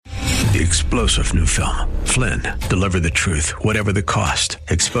The explosive new film, Flynn, deliver the truth, whatever the cost,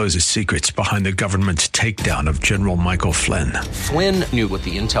 exposes secrets behind the government's takedown of General Michael Flynn. Flynn knew what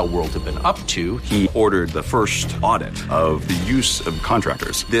the intel world had been up to. He ordered the first audit of the use of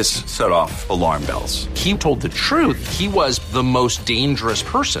contractors. This set off alarm bells. He told the truth. He was the most dangerous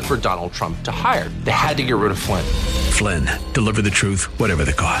person for Donald Trump to hire. They had to get rid of Flynn. Flynn, deliver the truth, whatever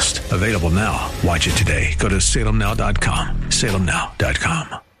the cost. Available now. Watch it today. Go to salemnow.com.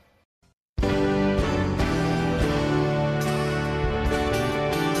 salemnow.com.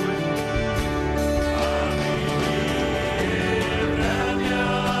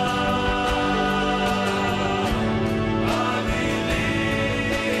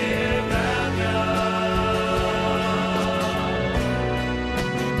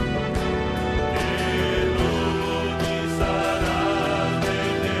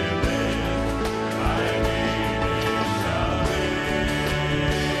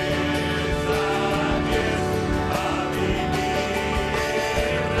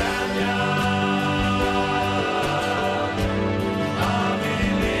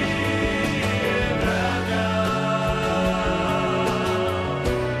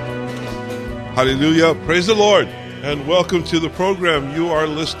 Hallelujah. Praise the Lord. And welcome to the program. You are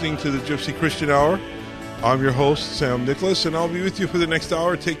listening to the Gypsy Christian Hour. I'm your host, Sam Nicholas, and I'll be with you for the next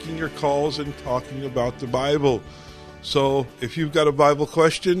hour taking your calls and talking about the Bible. So if you've got a Bible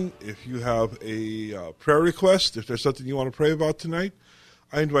question, if you have a prayer request, if there's something you want to pray about tonight,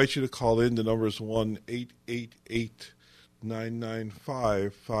 I invite you to call in. The number is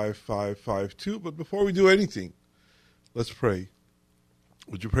 1-888-995-5552. But before we do anything, let's pray.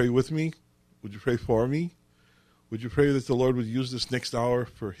 Would you pray with me? Would you pray for me? Would you pray that the Lord would use this next hour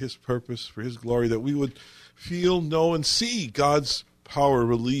for His purpose, for His glory, that we would feel, know, and see God's power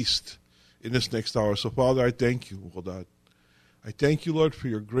released in this next hour. So, Father, I thank you, oh God. I thank you, Lord, for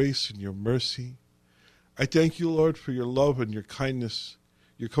your grace and your mercy. I thank you, Lord, for your love and your kindness,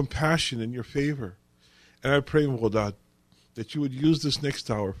 your compassion and your favor. And I pray, oh God, that you would use this next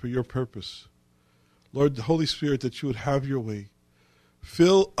hour for your purpose. Lord, the Holy Spirit, that you would have your way.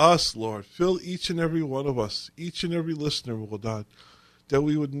 Fill us, Lord. Fill each and every one of us, each and every listener, oh God, that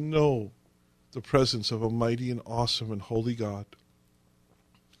we would know the presence of a mighty and awesome and holy God.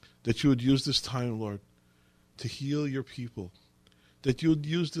 That you would use this time, Lord, to heal your people. That you would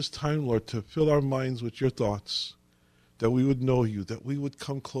use this time, Lord, to fill our minds with your thoughts. That we would know you, that we would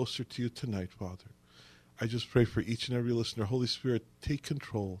come closer to you tonight, Father. I just pray for each and every listener. Holy Spirit, take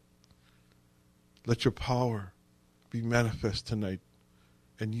control. Let your power be manifest tonight.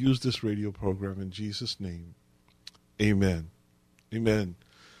 And use this radio program in Jesus' name. Amen. Amen.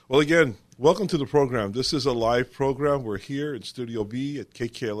 Well, again, welcome to the program. This is a live program. We're here in Studio B at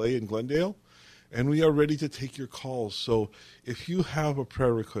KKLA in Glendale, and we are ready to take your calls. So if you have a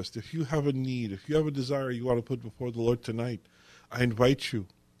prayer request, if you have a need, if you have a desire you want to put before the Lord tonight, I invite you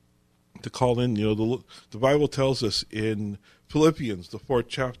to call in. You know, the Bible tells us in Philippians, the 4th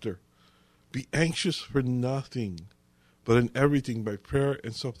chapter, be anxious for nothing, but in everything by prayer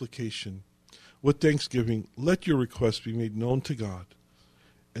and supplication. With thanksgiving, let your requests be made known to God.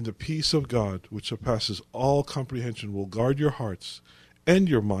 And the peace of God, which surpasses all comprehension, will guard your hearts and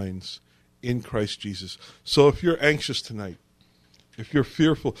your minds in Christ Jesus. So if you're anxious tonight, if you're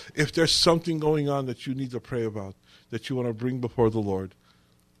fearful, if there's something going on that you need to pray about, that you want to bring before the Lord,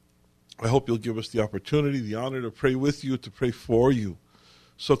 I hope you'll give us the opportunity, the honor to pray with you, to pray for you.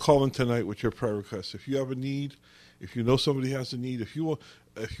 So call in tonight with your prayer requests. If you have a need, if you know somebody has a need, if you want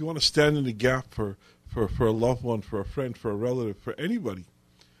to stand in the gap for a loved one, for a friend, for a relative, for anybody,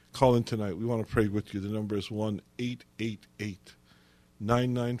 call in tonight. We want to pray with you. The number is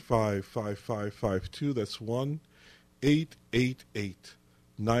 1-888-995-5552. That's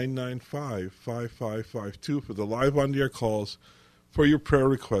 1-888-995-5552 for the live on-the-air calls, for your prayer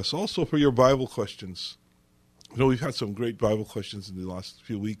requests, also for your Bible questions. You know, we've had some great Bible questions in the last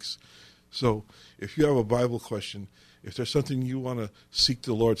few weeks. So if you have a Bible question, if there's something you want to seek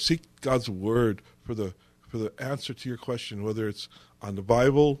the Lord, seek God's word for the answer to your question, whether it's on the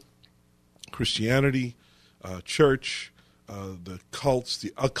Bible, Christianity, church, the cults,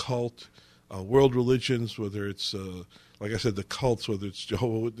 the occult, world religions, whether it's, like I said, the cults, whether it's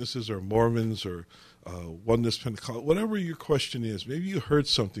Jehovah's Witnesses or Mormons or Oneness Pentecostal, whatever your question is. Maybe you heard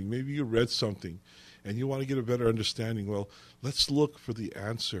something, maybe you read something, and you want to get a better understanding. Well, let's look for the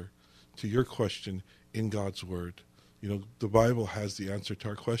answer to your question in God's Word. You know, the Bible has the answer to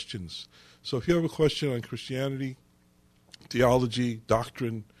our questions. So if you have a question on Christianity, theology,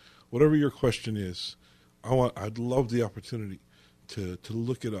 doctrine, whatever your question is, I'd love the opportunity to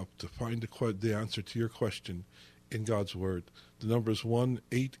look it up, to find the answer to your question in God's Word, The number is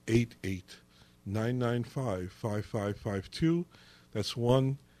 1-888-995-5552. That's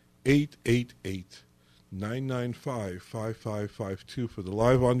 1-888-995-5552 for the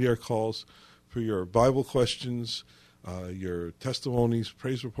live on-the-air calls, for your Bible questions, your testimonies,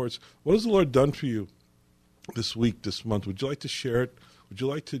 praise reports. What has the Lord done for you this week, this month? Would you like to share it? Would you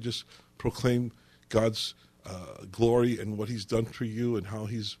like to just proclaim God's glory and what He's done for you and how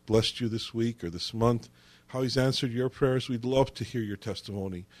He's blessed you this week or this month, how He's answered your prayers? We'd love to hear your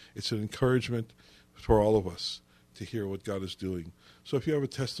testimony. It's an encouragement for all of us to hear what God is doing. So if you have a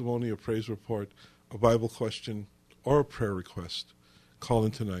testimony, a praise report, a Bible question, or a prayer request, call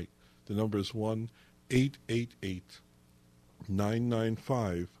in tonight. The number is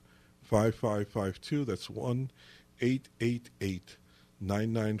 1-888-995-5552. That's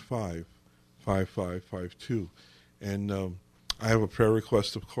 1-888-995-5552. And I have a prayer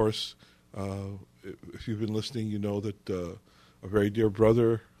request, of course. If you've been listening, you know that a very dear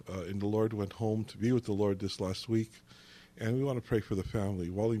brother in the Lord went home to be with the Lord this last week. And we want to pray for the family.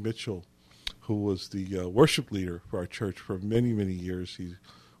 Wally Mitchell, who was the worship leader for our church for many, many years. He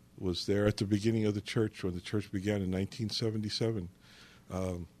was there at the beginning of the church when the church began in 1977.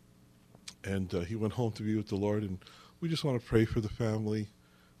 And he went home to be with the Lord. And we just want to pray for the family.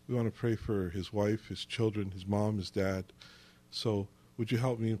 We want to pray for his wife, his children, his mom, his dad. So would you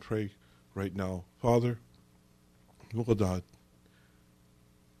help me and pray right now? Father, Muqaddad,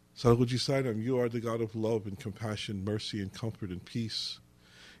 Sargujisaidam, you are the God of love and compassion, mercy and comfort and peace.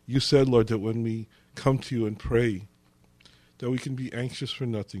 You said, Lord, that when we come to you and pray, that we can be anxious for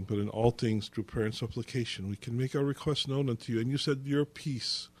nothing, but in all things through prayer and supplication, we can make our requests known unto you. And you said your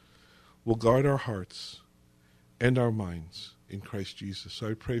peace will guard our hearts and our minds in Christ Jesus.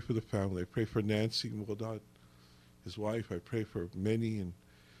 So I pray for the family. I pray for Nancy Muqaddad, his wife. I pray for Manny and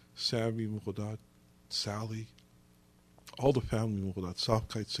Sammy Muqaddad, Sally, all the family Muqaddad,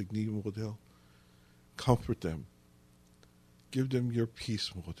 Safkait, Signi Muqaddal. Comfort them. Give them your peace,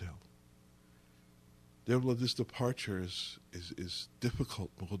 Muqaddal. Devla, this departure is difficult,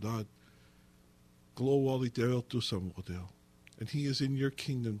 Muqaddad. Glow Wali Devil Tusa, Muqaddal. And he is in your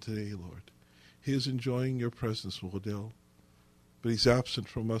kingdom today, Lord. He is enjoying your presence, Muqaddal. But he's absent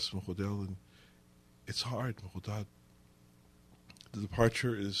from us, Muqaddal, and it's hard, Muqaddad. The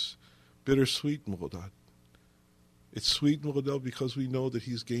departure is bittersweet, Muqaddad. It's sweet, Muqaddal, because we know that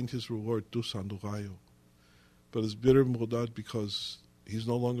he's gained his reward, Dusandugayo. But it's bitter, Muqaddad, because he's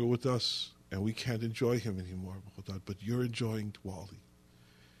no longer with us, and we can't enjoy him anymore, Muqaddad. But you're enjoying Wali.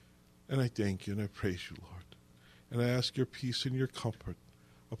 And I thank you, and I praise you, Lord. And I ask your peace and your comfort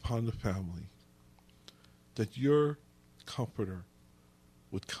upon the family, that your comforter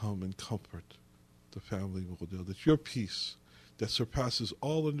would come and comfort the family, Muqaddal, that your peace that surpasses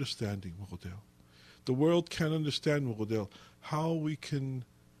all understanding, Muqaddal. The world can't understand, Muqaddal, how we can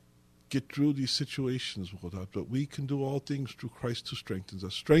get through these situations, Muqaddal, but we can do all things through Christ who strengthens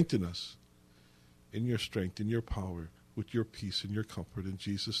us. Strengthen us in your strength, in your power, with your peace and your comfort. In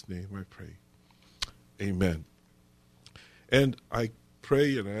Jesus' name I pray. Amen. And I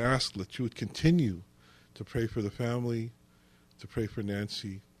pray and I ask that you would continue to pray for the family, to pray for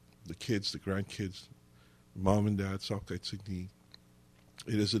Nancy, the kids, the grandkids, mom and dad, Safkait Signi.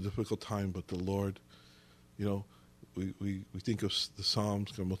 It is a difficult time, but the Lord, you know, we think of the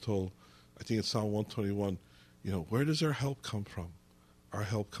Psalms, Gamotol, I think it's Psalm 121, you know, where does our help come from? Our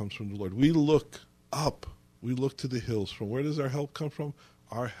help comes from the Lord. We look up. We look to the hills. From where does our help come from?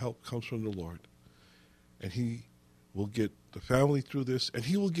 Our help comes from the Lord. And He will get the family through this, and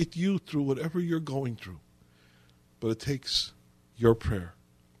He will get you through whatever you're going through. But it takes your prayer.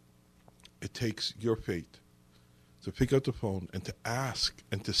 It takes your faith to pick up the phone and to ask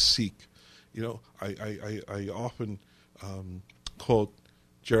and to seek. You know, I often quote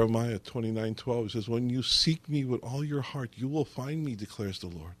Jeremiah 29:12. It says, when you seek me with all your heart, you will find me, declares the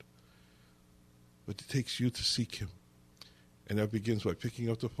Lord. But it takes you to seek Him. And that begins by picking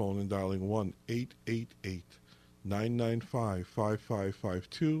up the phone and dialing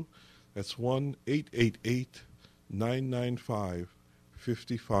 1-888-995-5552. That's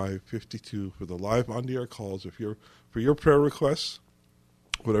 1-888-995-5552 for the live on-the-air calls. For your prayer requests,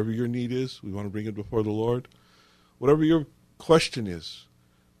 whatever your need is, we want to bring it before the Lord. Whatever your question is,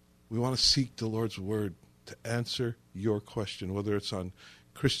 we want to seek the Lord's word to answer your question, whether it's on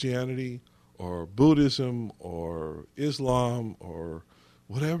Christianity or Buddhism or Islam or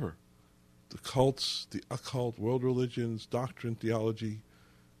whatever. The cults, the occult, world religions, doctrine, theology.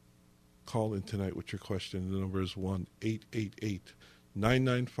 Call in tonight with your question. The number is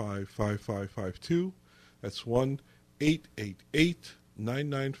 1-888-995-5552. That's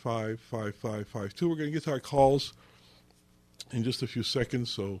 1-888-995-5552. We're going to get to our calls in just a few seconds.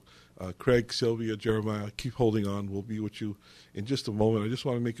 So Craig, Sylvia, Jeremiah, keep holding on. We'll be with you in just a moment. I just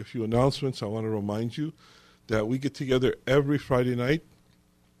want to make a few announcements. I want to remind you that we get together every Friday night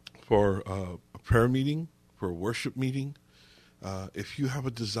for a prayer meeting, for a worship meeting. If you have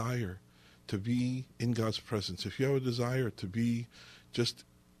a desire to be in God's presence, if you have a desire to be just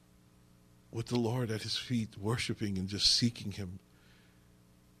with the Lord at his feet, worshiping and just seeking him,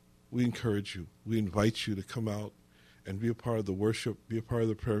 we encourage you. We invite you to come out and be a part of the worship, be a part of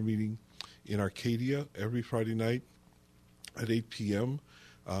the prayer meeting in Arcadia every Friday night at 8 p.m.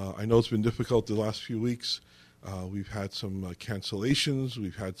 I know it's been difficult the last few weeks. We've had some cancellations.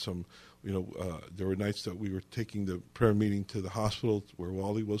 We've had some, there were nights that we were taking the prayer meeting to the hospital where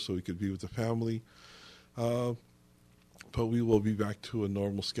Wally was so he could be with the family. But we will be back to a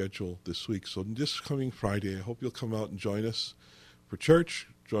normal schedule this week. So this coming Friday, I hope you'll come out and join us for church,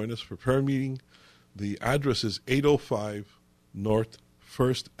 join us for prayer meeting. The address is 805 North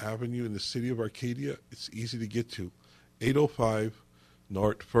 1st Avenue in the city of Arcadia. It's easy to get to. 805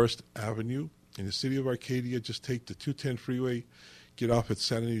 North 1st Avenue in the city of Arcadia. Just take the 210 freeway, get off at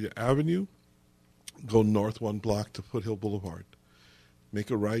Santa Anita Avenue, go north one block to Foothill Boulevard.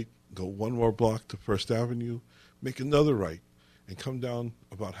 Make a right, go one more block to 1st Avenue, make another right, and come down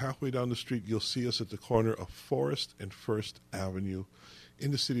about halfway down the street. You'll see us at the corner of Forest and 1st Avenue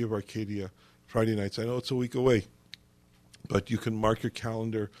in the city of Arcadia, Friday nights. I know it's a week away, but you can mark your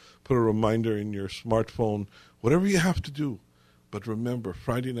calendar, put a reminder in your smartphone, whatever you have to do. But remember,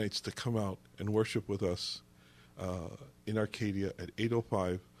 Friday nights to come out and worship with us in Arcadia at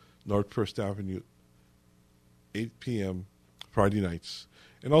 805 North 1st Avenue, 8 p.m. Friday nights.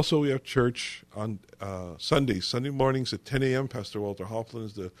 And also we have church on Sundays, Sunday mornings at 10 a.m. Pastor Walter Hoffman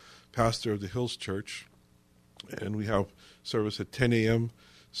is the pastor of the Hills Church. And we have service at 10 a.m.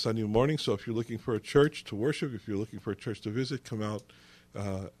 Sunday morning. So if you're looking for a church to worship, if you're looking for a church to visit, come out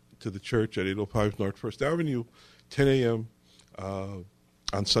to the church at 805 North 1st Avenue, 10 a.m.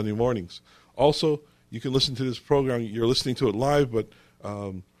 On Sunday mornings. Also, you can listen to this program. You're listening to it live, but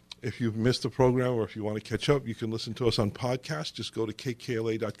if you've missed the program or if you want to catch up, you can listen to us on podcast. Just go to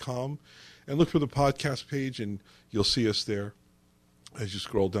kkla.com and look for the podcast page, and you'll see us there as you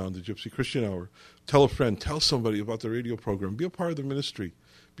scroll down the Gypsy Christian Hour. Tell a friend, tell somebody about the radio program. Be a part of the ministry.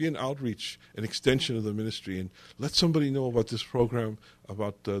 Be an outreach, an extension of the ministry, and let somebody know about this program,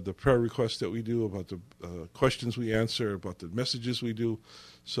 about the prayer requests that we do, about the questions we answer, about the messages we do.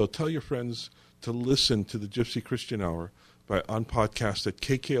 So tell your friends to listen to the Gypsy Christian Hour on podcast at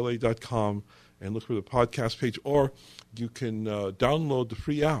kkla.com and look for the podcast page, or you can download the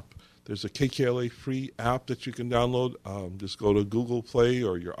free app. There's a KKLA free app that you can download. Just go to Google Play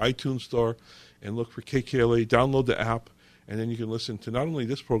or your iTunes store and look for KKLA. Download the app, and then you can listen to not only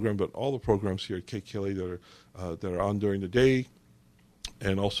this program but all the programs here at KKLA that are on during the day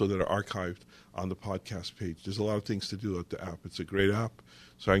and also that are archived on the podcast page. There's a lot of things to do at the app. It's a great app,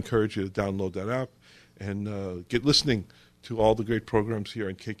 so I encourage you to download that app and get listening to all the great programs here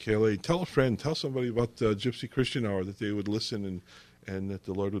on KKLA. Tell a friend, tell somebody about the Gypsy Christian Hour, that they would listen and that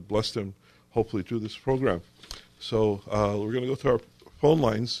the Lord would bless them, hopefully, through this program. So we're going to go to our phone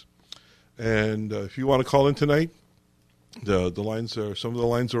lines, and if you want to call in tonight, some of the lines are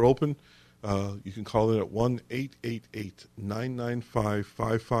open. You can call in at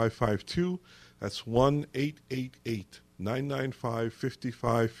 1-888-995-5552. That's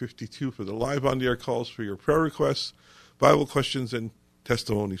 1-888-995-5552 for the live on-the-air calls for your prayer requests, Bible questions, and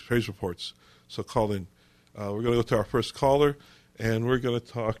testimonies, praise reports. So call in. We're going to go to our first caller, and we're going to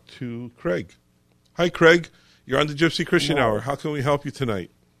talk to Craig. Hi, Craig. You're on the Gypsy Christian Hour. How can we help you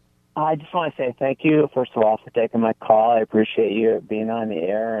tonight? I just want to say thank you, first of all, for taking my call. I appreciate you being on the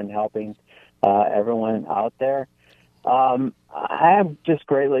air and helping everyone out there. I am just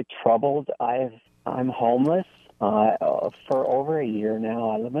greatly troubled. I'm homeless for over a year now.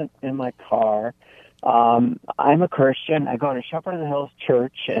 I live in my car. I'm a Christian. I go to Shepherd of the Hills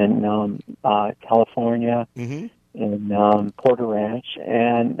Church in California, in Porter Ranch,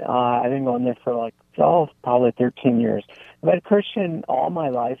 and I've been going there for probably 13 years. I've been a Christian all my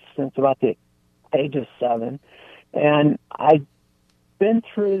life since about the age of 7, and I've been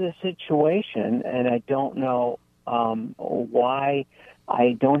through the situation, and I don't know why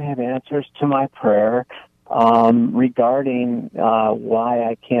I don't have answers to my prayer regarding why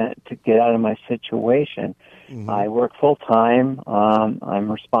I can't get out of my situation. I work full time.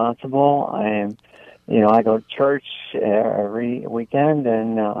 I'm responsible. I go to church every weekend,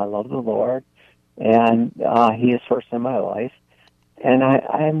 and I love the Lord, and He is first in my life. And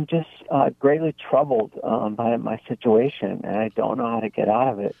I'm just greatly troubled by my situation, and I don't know how to get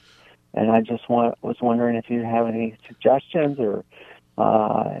out of it. And I just was wondering if you have any suggestions or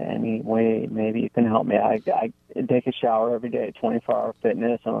any way maybe you can help me. I take a shower every day, 24-hour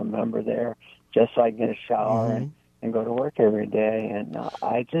fitness. I'm a member there just so I can get a shower and go to work every day. And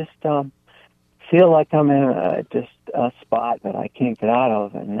I just feel like I'm in a spot that I can't get out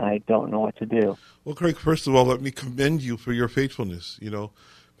of, and I don't know what to do. Well, Craig, first of all, let me commend you for your faithfulness. You know,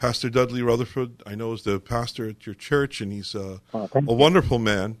 Pastor Dudley Rutherford, I know, is the pastor at your church, and he's a wonderful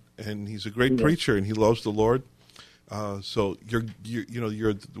man, and he's a great preacher, and he loves the Lord. So you're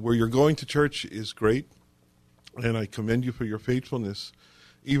where you're going to church is great, and I commend you for your faithfulness.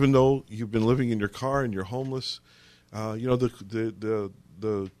 Even though you've been living in your car and you're homeless, the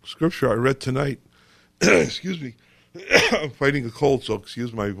scripture I read tonight. Excuse me, I'm fighting a cold, so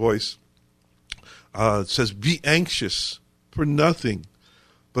excuse my voice. It says, "Be anxious for nothing,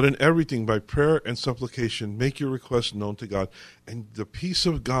 but in everything by prayer and supplication make your requests known to God, and the peace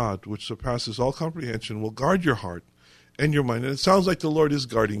of God, which surpasses all comprehension, will guard your heart and your mind." And it sounds like the Lord is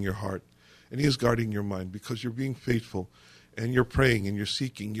guarding your heart, and He is guarding your mind because you're being faithful, and you're praying, and you're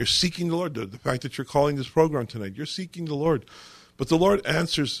seeking. You're seeking the Lord. The fact that you're calling this program tonight, you're seeking the Lord. But the Lord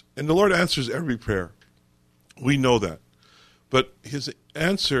answers, and the Lord answers every prayer. We know that. But His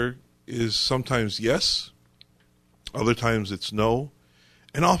answer is sometimes yes, other times it's no,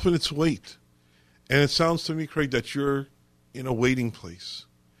 and often it's wait. And it sounds to me, Craig, that you're in a waiting place,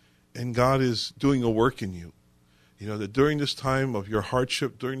 and God is doing a work in you. You know, that during this time of your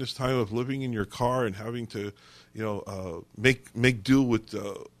hardship, during this time of living in your car and having to, make do with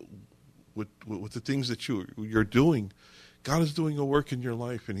the things that you're doing, God is doing a work in your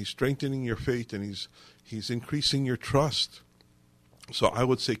life, and He's strengthening your faith, and He's increasing your trust. So I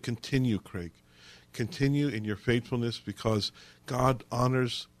would say continue, Craig. Continue in your faithfulness, because God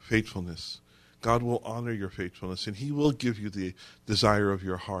honors faithfulness. God will honor your faithfulness, and He will give you the desire of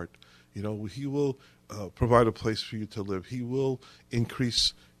your heart. You know, He will provide a place for you to live. He will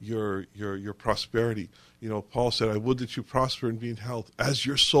increase your prosperity. You know, Paul said, "I would that you prosper and be in health as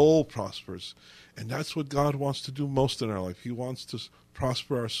your soul prospers." And that's what God wants to do most in our life. He wants to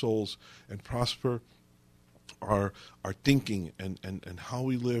prosper our souls and prosper our thinking and how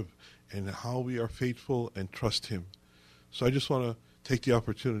we live and how we are faithful and trust Him. So I just want to take the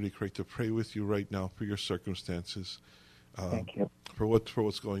opportunity, Craig, to pray with you right now for your circumstances. Thank you. For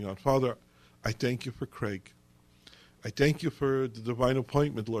what's going on. Father, I thank you for Craig. I thank you for the divine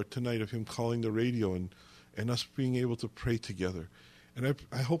appointment, Lord, tonight of him calling the radio and us being able to pray together. And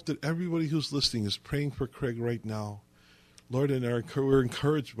I hope that everybody who's listening is praying for Craig right now. Lord, and we're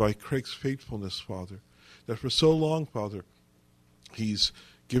encouraged by Craig's faithfulness, Father, that for so long, Father, he's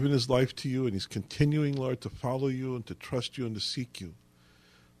given his life to you, and he's continuing, Lord, to follow you and to trust you and to seek you.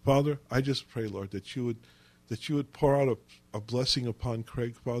 Father, I just pray, Lord, that you would pour out a blessing upon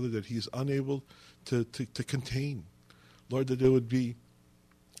Craig, Father, that he's unable to contain. Lord, that it would be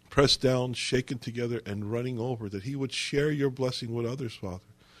pressed down, shaken together, and running over, that he would share your blessing with others, Father.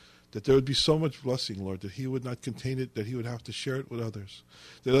 That there would be so much blessing, Lord, that he would not contain it, that he would have to share it with others.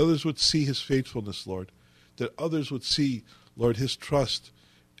 That others would see his faithfulness, Lord. That others would see, Lord, his trust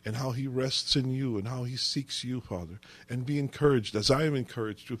and how he rests in you and how he seeks you, Father. And be encouraged, as I am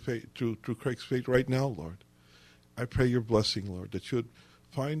encouraged through Craig's faith right now, Lord. I pray your blessing, Lord, that you would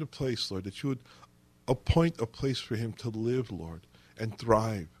find a place, Lord, that you would appoint a place for him to live, Lord, and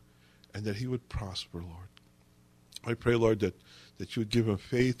thrive, and that he would prosper, Lord. I pray, Lord, that you would give him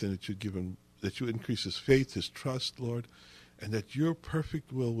faith, and that you would increase his faith, his trust, Lord, and that your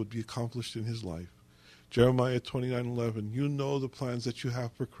perfect will would be accomplished in his life. Jeremiah 29:11, you know the plans that you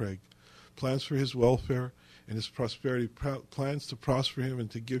have for Craig, plans for his welfare and his prosperity, plans to prosper him and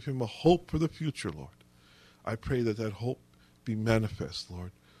to give him a hope for the future, Lord. I pray that hope be manifest,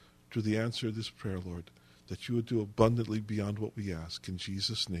 Lord, through the answer of this prayer, Lord, that you would do abundantly beyond what we ask. In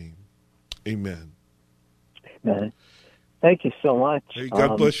Jesus' name, amen. Amen. Thank you so much. Hey,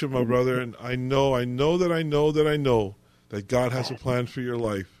 God bless you, my brother. And I know that God has a plan for your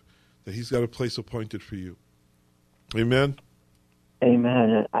life, that he's got a place appointed for you. Amen?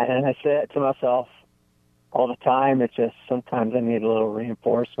 Amen. And I say it to myself all the time. It's just sometimes I need a little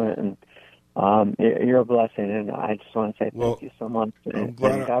reinforcement, and you're a blessing, and I just want to say thank you so much. And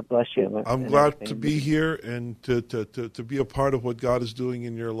God bless you. I'm glad to be here and to be a part of what God is doing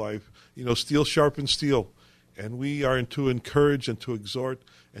in your life. You know, steel sharpens steel, and we are to encourage and to exhort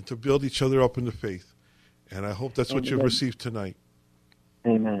and to build each other up in the faith. And I hope that's what you've received tonight.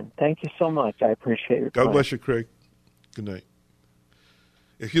 Amen. Thank you so much. I appreciate your time. God bless you, Craig. Good night.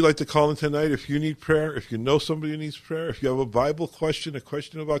 If you'd like to call in tonight, if you need prayer, if you know somebody who needs prayer, if you have a Bible question, a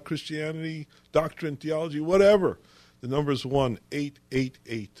question about Christianity, doctrine, theology, whatever, the number is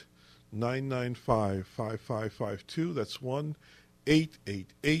 1-888-203-0111. 888-995-5552. That's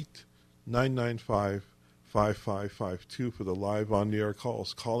 1-888-995-5552 for the live on-the-air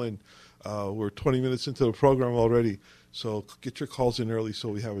calls. Call in. We're 20 minutes into the program already, so get your calls in early so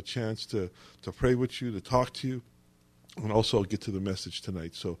we have a chance to pray with you, to talk to you, and also get to the message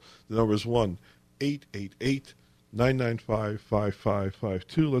tonight. So the number is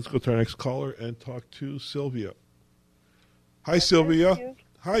 1-888-995-5552. Let's go to our next caller and talk to Sylvia. Hi, Sylvia.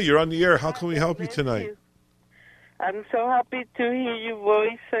 Hi, you're on the air. How can we help you tonight? I'm so happy to hear your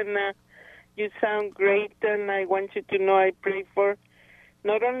voice, and you sound great, and I want you to know I pray for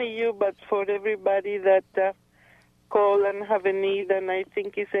not only you, but for everybody that call and have a need, and I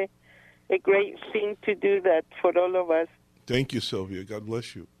think it's a great thing to do that for all of us. Thank you, Sylvia. God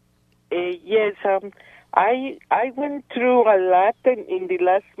bless you. Yes, I went through a lot in the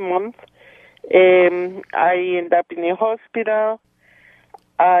last month. I ended up in a hospital.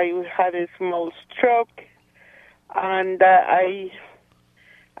 I had a small stroke, and I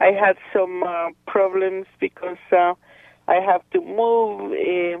had some problems because I have to move.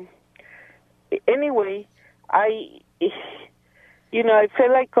 Anyway, I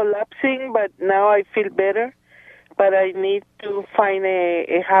felt like collapsing, but now I feel better. But I need to find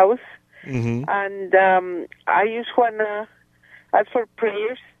a house, and I just want to ask for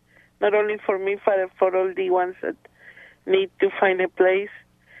prayers, not only for me, Father, for all the ones that need to find a place.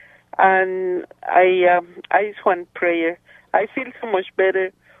 And I just want prayer. I feel so much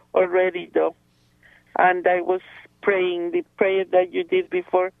better already, though. And I was praying the prayer that you did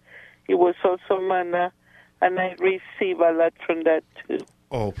before. It was awesome, and I receive a lot from that, too.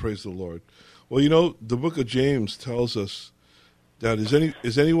 Oh, praise the Lord. Well, you know, the book of James tells us that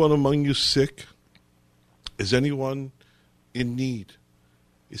is anyone among you sick? Is anyone in need?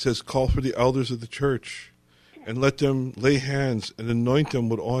 It says, call for the elders of the church and let them lay hands and anoint them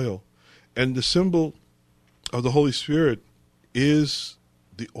with oil. And the symbol of the Holy Spirit is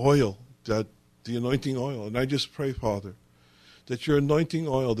the oil, the anointing oil. And I just pray, Father, that your anointing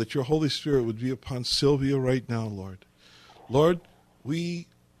oil, that your Holy Spirit would be upon Sylvia right now, Lord. Lord, we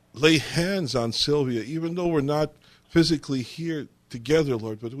lay hands on Sylvia, even though we're not physically here together,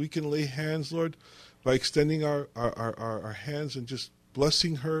 Lord, but we can lay hands, Lord, by extending our hands and just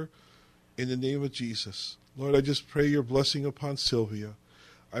blessing her in the name of Jesus. Lord, I just pray your blessing upon Sylvia.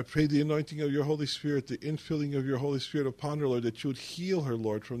 I pray the anointing of your Holy Spirit, the infilling of your Holy Spirit upon her, Lord, that you would heal her,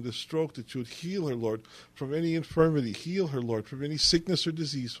 Lord, from this stroke, that you would heal her, Lord, from any infirmity. Heal her, Lord, from any sickness or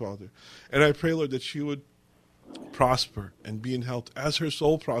disease, Father. And I pray, Lord, that she would prosper and be in health as her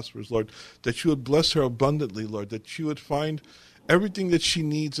soul prospers, Lord, that you would bless her abundantly, Lord, that she would find everything that she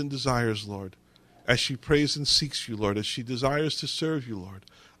needs and desires, Lord, as she prays and seeks you, Lord, as she desires to serve you, Lord.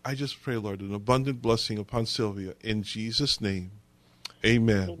 I just pray, Lord, an abundant blessing upon Sylvia. In Jesus' name,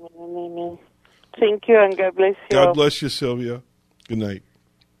 amen. Amen. Thank you, and God bless you. God bless you, Sylvia. Good night.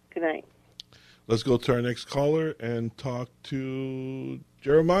 Good night. Let's go to our next caller and talk to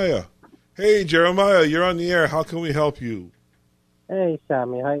Jeremiah. Hey, Jeremiah, you're on the air. How can we help you? Hey,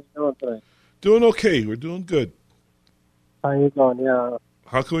 Sammy. How you doing today? Doing okay. We're doing good. How you doing? Yeah.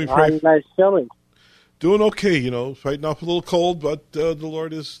 How can we pray? How you guys feeling? Doing okay, fighting off a little cold, but the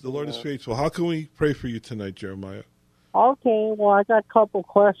Lord is faithful. How can we pray for you tonight, Jeremiah? Okay, well, I got a couple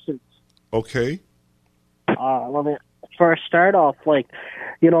questions. Okay. Let me first start off, like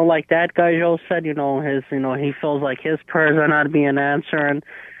that guy Joe said, he feels like his prayers are not being answered,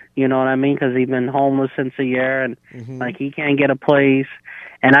 you know what I mean, because he's been homeless since a year, and, he can't get a place.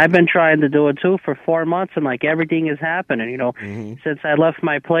 And I've been trying to do it, too, for 4 months, and, everything is happening, Since I left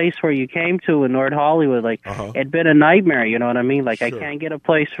my place where you came to in North Hollywood, it'd been a nightmare, you know what I mean? Sure. I can't get a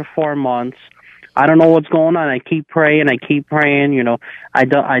place for 4 months. I don't know what's going on. I keep praying, I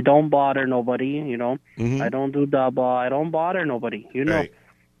don't bother nobody, I don't do double. I don't bother nobody, Right.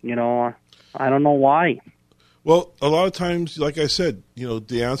 I don't know why. Well, a lot of times, like I said,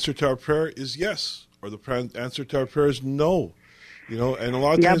 the answer to our prayer is yes, or the answer to our prayer is no. And a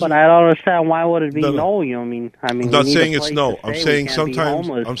lot of times. Yeah, but I don't understand why would it be no. I'm not saying it's no. I'm saying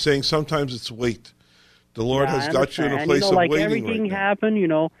sometimes it's wait. The Lord has got you in a place of waiting. Everything right happened,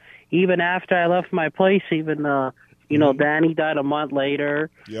 even after I left my place, even Danny died a month later.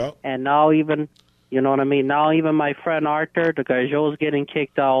 Yeah. And now even now even my friend Arthur, the guy Joe's getting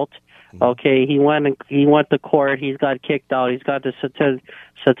kicked out. Okay, he went to court. He's got kicked out. He's got to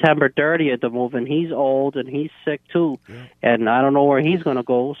September 30th to move, and he's old and he's sick too. Yeah. And I don't know where he's going to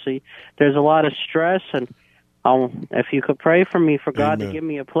go. See, there's a lot of stress, and if you could pray for me, for God to give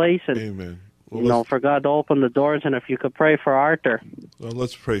me a place, and Amen. Well, for God to open the doors, and if you could pray for Arthur. Well,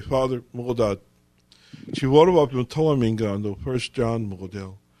 let's pray. Father, Mogodad, Chivorovap Tolamingando, 1 John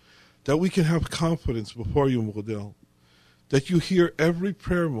Mogodel. that we can have confidence before you, Model, that you hear every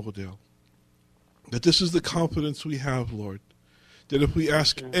prayer, Model, that this is the confidence we have, Lord, that if we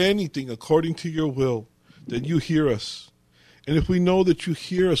ask anything according to your will, that you hear us. And if we know that you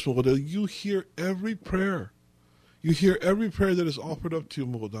hear us, Model, you hear every prayer. You hear every prayer that is offered up to you,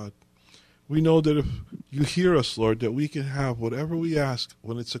 Model. We know that if you hear us, Lord, that we can have whatever we ask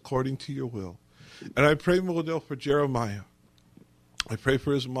when it's according to your will. And I pray, Model, for Jeremiah. I pray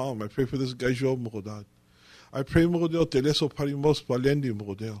for his mom. I pray for this guy, Job, Model. I pray, Model, teleso parimos palendi,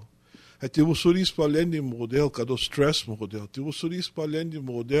 Model. Tibusuris palendi, Model, kado stress, Model. Tibusuris palendi,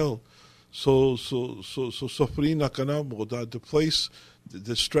 Model. So sofrina kana, Model. The place,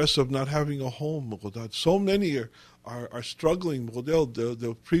 the stress of not having a home, Model. So many are struggling, Model.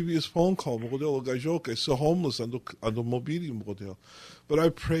 The previous phone call, Model, gajoka, is so homeless and the mobili, Model. But I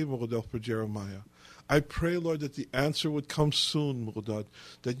pray, Model, for Jeremiah. I pray, Lord, that the answer would come soon, Model,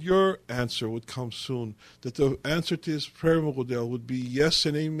 that your answer would come soon, that the answer to his prayer, Model, would be yes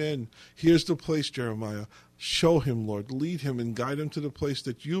and amen. Here's the place, Jeremiah. Show him, Lord. Lead him and guide him to the place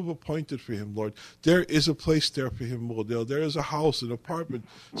that you've appointed for him, Lord. There is a place there for him, Model. There is a house, an apartment,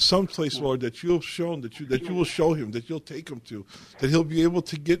 someplace, Lord, that you have shown, that you will show him, that you'll take him to, that he'll be able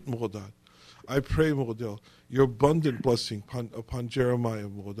to get, Model. I pray, Model, your abundant blessing upon Jeremiah,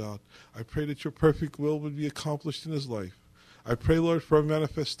 Model. I pray that your perfect will would be accomplished in his life. I pray, Lord, for a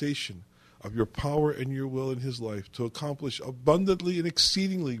manifestation of your power and your will in his life to accomplish abundantly and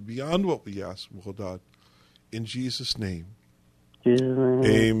exceedingly beyond what we ask, Model. In Jesus' name. Jesus' name.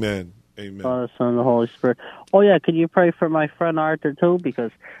 Amen. Amen. Father, Son, and the Holy Spirit. Oh, yeah, could you pray for my friend Arthur, too?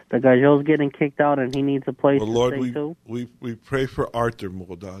 Because the guy Joe's getting kicked out and he needs a place to stay, too. We pray for Arthur,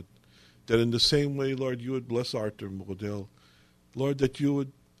 Model. That in the same way, Lord, you would bless Arthur, Model. Lord, that you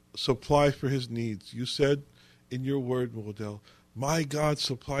would supply for his needs. You said in your word, Model, my God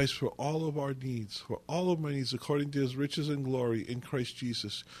supplies for all of our needs, for all of my needs, according to his riches and glory in Christ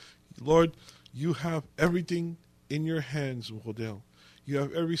Jesus. Lord, you have everything in your hands, Model. You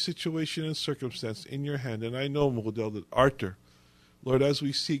have every situation and circumstance in your hand. And I know, Model, that Arthur, Lord, as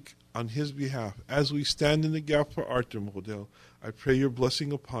we seek on his behalf, as we stand in the gap for Arthur, Model, I pray your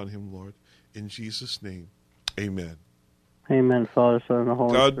blessing upon him, Lord, in Jesus' name. Amen. Amen, Father, Son, and the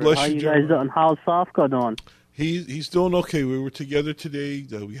Holy God Spirit. bless How you, you Jeremiah. guys doing? How's Sofka doing? He's doing okay. We were together today.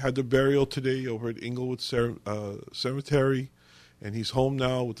 We had the burial today over at Inglewood Cemetery, and he's home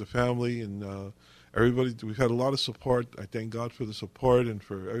now with the family and everybody. We've had a lot of support. I thank God for the support and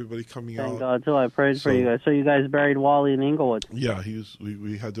for everybody coming out. Thank God, too. I praise for you guys. So you guys buried Wally in Inglewood? Yeah,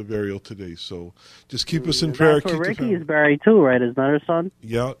 we had the burial today. So just keep us in prayer. That's where Ricky's buried, too, right? His other son?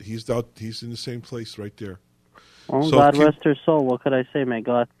 Yeah, he's in the same place right there. Oh, so God rest her soul. What could I say, may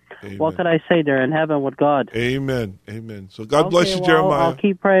God? Amen. What could I say? They're in heaven with God. Amen. Amen. So God bless you, Jeremiah. I'll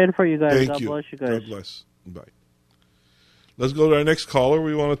keep praying for you guys. Thank God you. Bless you guys. God bless. Bye. Let's go to our next caller.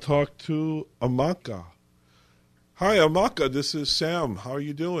 We want to talk to Amaka. Hi, Amaka. This is Sam. How are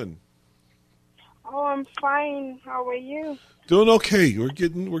you doing? Oh, I'm fine. How are you? Doing okay. We're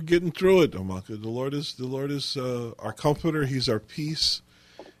getting through it, Amaka. The Lord is our comforter. He's our peace,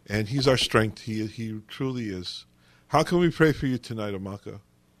 and He's our strength. He truly is. How can we pray for you tonight, Amaka?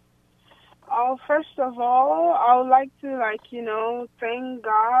 Oh, first of all, I would like to, thank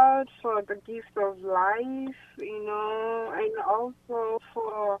God for the gift of life, and also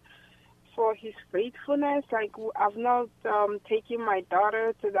for His faithfulness. Like, I've not taken my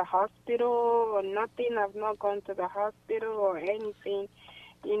daughter to the hospital or nothing. I've not gone to the hospital or anything.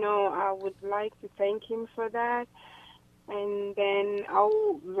 I would like to thank Him for that. And then I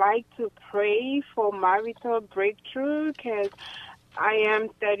would like to pray for marital breakthrough because I am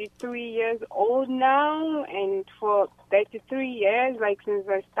 33 years old now, and for 33 years, since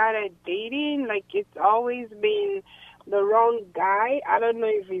I started dating, it's always been the wrong guy. I don't know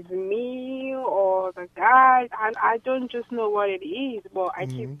if it's me or the guy. I don't just know what it is, but I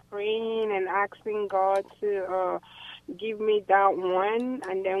keep praying and asking God to give me that one,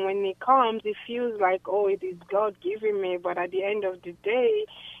 and then when it comes, it feels like, oh, it is God giving me, but at the end of the day,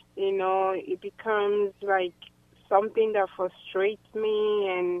 it becomes like something that frustrates me,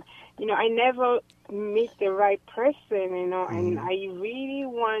 and I never meet the right person, and I really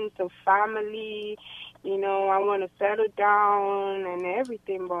want a family, I want to settle down and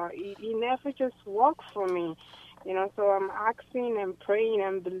everything, but it never just works for me, so I'm asking and praying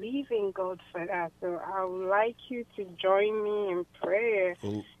and believing God for that. So I would like you to join me in prayer,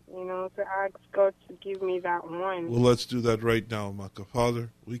 to ask God to give me that one. Well, let's do that right now, Amaka.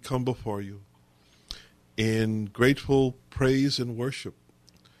 Father, we come before you in grateful praise and worship.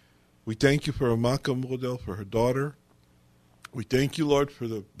 We thank you for Amaka Model, for her daughter. We thank you, Lord, for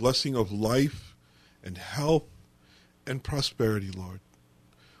the blessing of life and health and prosperity, Lord.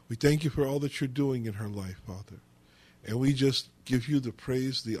 We thank you for all that you're doing in her life, Father. And we just give you the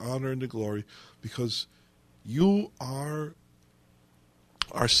praise, the honor, and the glory because you are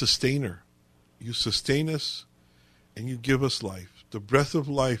our sustainer. You sustain us and you give us life. The breath of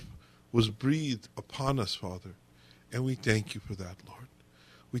life was breathed upon us, Father. And we thank you for that, Lord.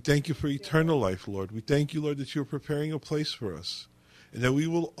 We thank you for eternal life, Lord. We thank you, Lord, that you're preparing a place for us and that we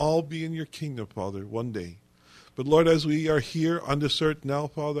will all be in your kingdom, Father, one day. But, Lord, as we are here on this earth now,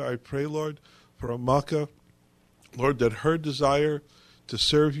 Father, I pray, Lord, for Amaka, Lord, that her desire to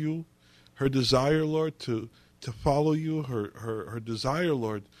serve you, her desire, Lord, to follow you, her desire,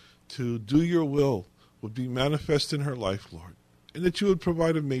 Lord, to do your will would be manifest in her life, Lord, and that you would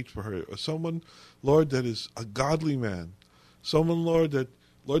provide a mate for her, someone, Lord, that is a godly man, someone, Lord, that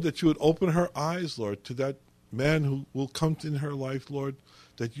you would open her eyes, Lord, to that man who will come in her life, Lord,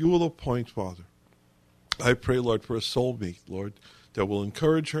 that you will appoint, Father. I pray, Lord, for a soulmate, Lord, that will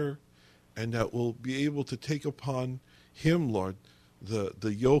encourage her and that will be able to take upon him, Lord,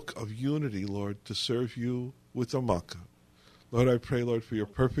 the yoke of unity, Lord, to serve you with Amaka. Lord, I pray, Lord, for your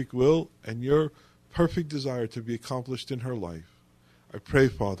perfect will and your perfect desire to be accomplished in her life. I pray,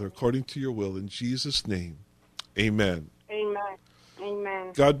 Father, according to your will, in Jesus' name. Amen. Amen.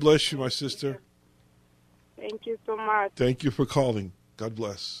 Amen. God bless you, my sister. Thank you so much. Thank you for calling. God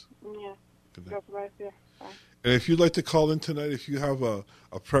bless. Yeah. Good night. God bless you. Bye. And if you'd like to call in tonight, if you have a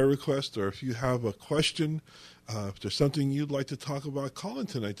prayer request or if you have a question, if there's something you'd like to talk about, call in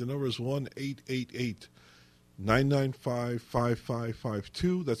tonight. The number is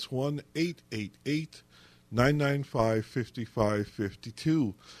 1-888-995-5552. That's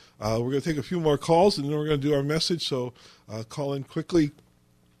 1-888-995-5552. We're going to take a few more calls, and then we're going to do our message, so call in quickly.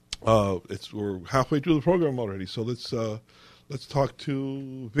 We're halfway through the program already, so let's talk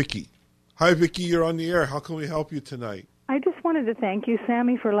to Vicky. Hi, Vicky, you're on the air. How can we help you tonight? I just wanted to thank you,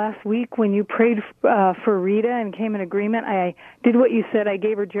 Sammy, for last week when you prayed for Rita and came in agreement. I did what you said. I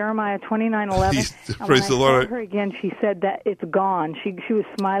gave her Jeremiah 29:11. Praise the Lord. I saw her again, she said that it's gone. She was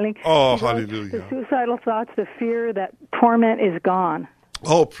smiling. Oh, she goes, hallelujah. the suicidal thoughts, the fear, that torment is gone.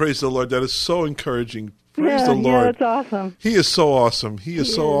 Oh, praise the Lord. That is so encouraging. Praise the Lord. Yeah, that's awesome. He is so awesome. He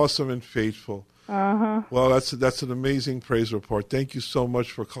is so awesome and faithful. Uh-huh. Well, that's an amazing praise report. Thank you so much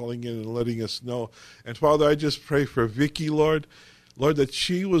for calling in and letting us know. And Father, I just pray for Vicky, Lord,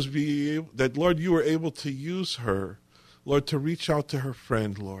 that Lord, you were able to use her, Lord, to reach out to her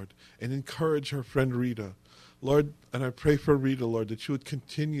friend, Lord, and encourage her friend Rita, Lord. And I pray for Rita, Lord, that you would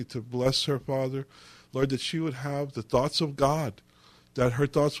continue to bless her, Father, Lord, that she would have the thoughts of God, that her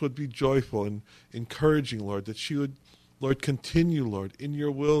thoughts would be joyful and encouraging, Lord, that she would, Lord, continue, Lord, in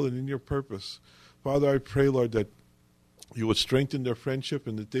your will and in your purpose. Father, I pray, Lord, that you would strengthen their friendship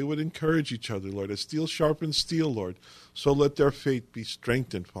and that they would encourage each other, Lord, as steel sharpens steel, Lord. So let their faith be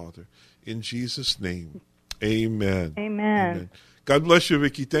strengthened, Father. In Jesus' name, amen. Amen. God bless you,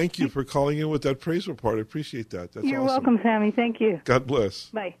 Vicky. Thank you for calling in with that praise report. I appreciate that. That's You're awesome. welcome, Sammy. Thank you. God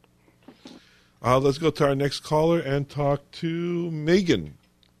bless. Bye. Let's go to our next caller and talk to Megan.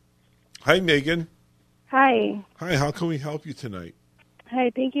 Hi, Megan. Hi. Hi, how can we help you tonight?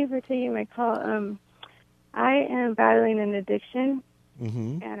 Hi, thank you for taking my call. I am battling an addiction,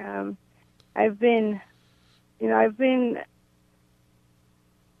 and I've been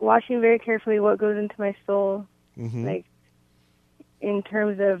watching very carefully what goes into my soul, like in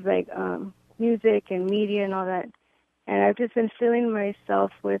terms of music and media and all that. And I've just been filling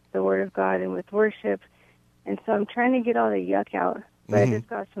myself with the Word of God and with worship, and so I'm trying to get all the yuck out. But I just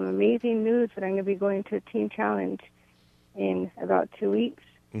got some amazing news that I'm going to be going to a teen challenge in about 2 weeks.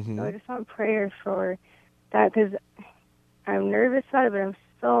 So I just want prayer for that because I'm nervous about it, but I'm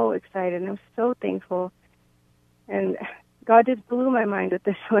so excited and I'm so thankful. And God just blew my mind with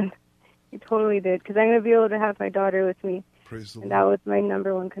this one. He totally did, because I'm going to be able to have my daughter with me. Praise the Lord. And that was my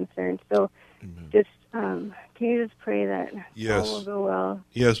number one concern. So just can you just pray that all will go well?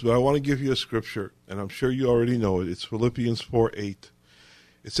 Yes, but I want to give you a scripture, and I'm sure you already know it. It's Philippians 4:8.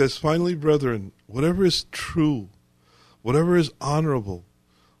 It says, "Finally, brethren, whatever is true, whatever is honorable,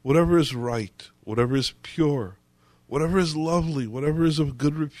 whatever is right, whatever is pure, whatever is lovely, whatever is of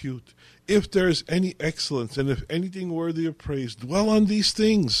good repute, if there is any excellence, and if anything worthy of praise, dwell on these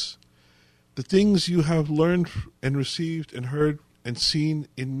things, the things you have learned and received and heard and seen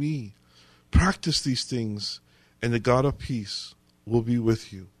in me. Practice these things, and the God of peace will be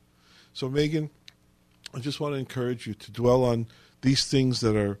with you." So, Megan, I just want to encourage you to dwell on these things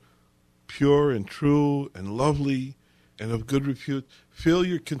that are pure and true and lovely and of good repute.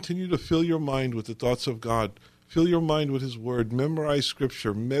 Continue to fill your mind with the thoughts of God. Fill your mind with his word. Memorize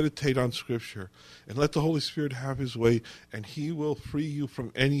Scripture. Meditate on Scripture. And let the Holy Spirit have his way, and he will free you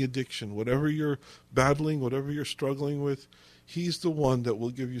from any addiction. Whatever you're battling, whatever you're struggling with, he's the one that will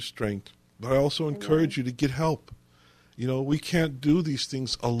give you strength. But I also encourage you to get help. You know, we can't do these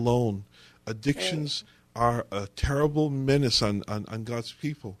things alone. Addictions are a terrible menace on God's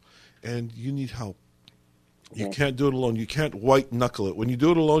people, and you need help. You can't do it alone. You can't white-knuckle it. When you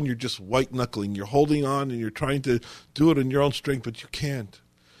do it alone, you're just white-knuckling. You're holding on and you're trying to do it in your own strength, but you can't.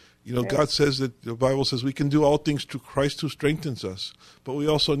 You know, God says that, the Bible says we can do all things through Christ who strengthens us, but we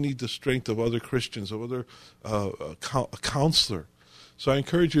also need the strength of other Christians, of other a counselor. So I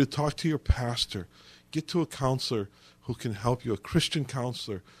encourage you to talk to your pastor. Get to a counselor who can help you, a Christian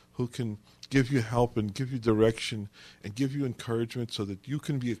counselor who can give you help and give you direction and give you encouragement so that you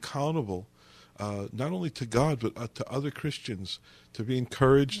can be accountable not only to God, but to other Christians, to be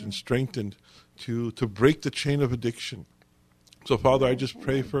encouraged and strengthened to break the chain of addiction. So, Father, I just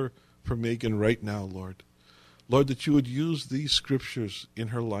pray for Megan right now, Lord. Lord, that you would use these scriptures in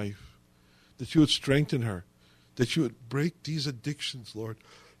her life, that you would strengthen her, that you would break these addictions, Lord.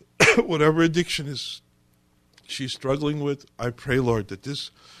 Whatever addiction is she's struggling with, I pray, Lord, that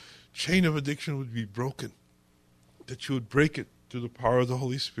this chain of addiction would be broken, that you would break it through the power of the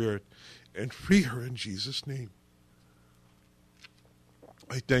Holy Spirit, and free her in Jesus' name.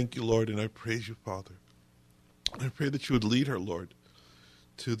 I thank you, Lord, and I praise you, Father. I pray that you would lead her, Lord,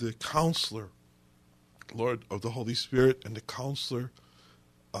 to the counselor, Lord, of the Holy Spirit and the counselor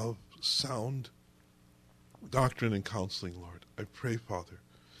of sound doctrine and counseling, Lord. I pray, Father,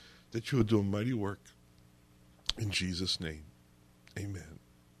 that you would do a mighty work in Jesus' name. Amen.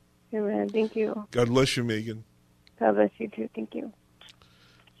 Amen. Thank you. God bless you, Megan. God bless you too. Thank you.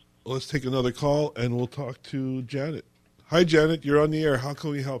 Let's take another call, and we'll talk to Janet. Hi, Janet. You're on the air. How can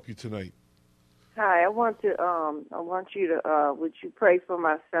we help you tonight? Hi. I want you to, would you pray for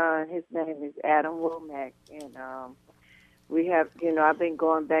my son? His name is Adam Womack, and we have, I've been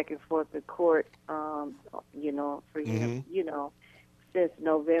going back and forth to court, for him, since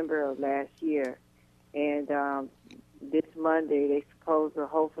November of last year, and this Monday they supposed to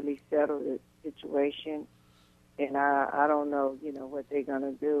hopefully settle the situation. And I don't know, what they're going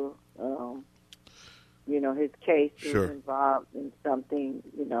to do. His case was involved in something,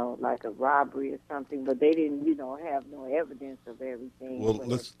 like a robbery or something, but they didn't, have no evidence of everything. Well,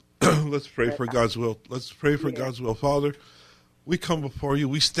 let's pray for God's will. Let's pray for God's will. Father, we come before you.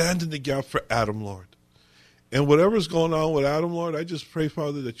 We stand in the gap for Adam, Lord. And whatever's going on with Adam, Lord, I just pray,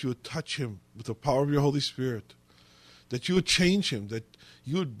 Father, that you would touch him with the power of your Holy Spirit, that you would change him, that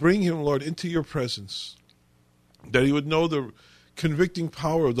you would bring him, Lord, into your presence, that he would know the convicting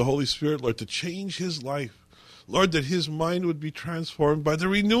power of the Holy Spirit, Lord, to change his life. Lord, that his mind would be transformed by the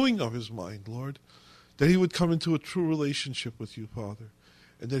renewing of his mind, Lord, that he would come into a true relationship with you, Father,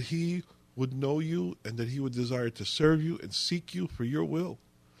 and that he would know you and that he would desire to serve you and seek you for your will.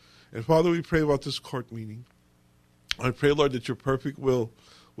 And Father, we pray about this court meeting. I pray, Lord, that your perfect will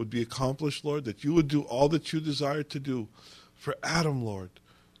would be accomplished, Lord, that you would do all that you desire to do for Adam, Lord.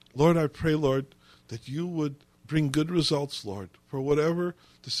 Lord, I pray, Lord, that you would bring good results, Lord, for whatever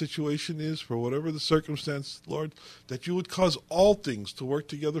the situation is, for whatever the circumstance, Lord, that you would cause all things to work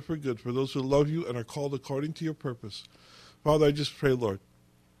together for good for those who love you and are called according to your purpose. Father, I just pray, Lord,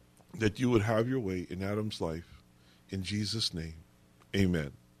 that you would have your way in Adam's life. In Jesus' name,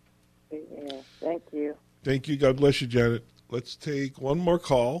 amen. Amen. Thank you. Thank you. God bless you, Janet. Let's take one more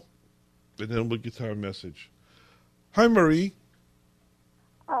call, and then we'll get to our message. Hi, Marie.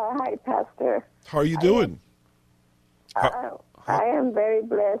 Hi, Pastor. How are you doing? I am very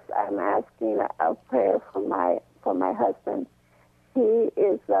blessed. I'm asking a prayer for my husband. He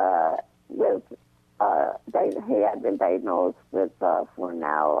is he had been diagnosed with for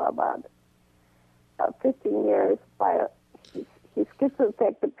now about 15 years by he's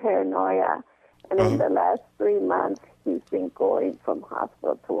schizoaffective paranoia, and in the last 3 months he's been going from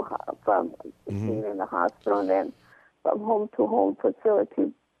hospital to being in the hospital and then from home to home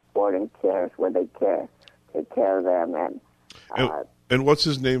facility boarding cares where they take care of them. And what's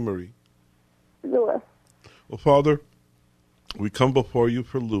his name, Marie? Louis. Well, Father, we come before you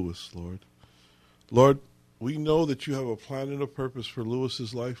for Louis, Lord. Lord, we know that you have a plan and a purpose for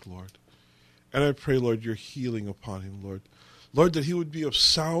Louis's life, Lord. And I pray, Lord, your healing upon him, Lord. Lord, that he would be of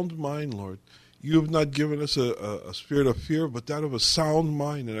sound mind, Lord. You have not given us a spirit of fear, but that of a sound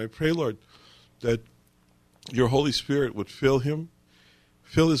mind. And I pray, Lord, that your Holy Spirit would fill him,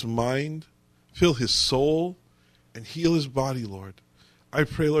 fill his mind, fill his soul, and heal his body, Lord. I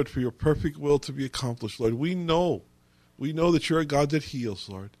pray, Lord, for your perfect will to be accomplished, Lord. We know that you're a God that heals,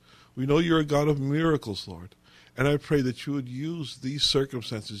 Lord. We know you're a God of miracles, Lord. And I pray that you would use these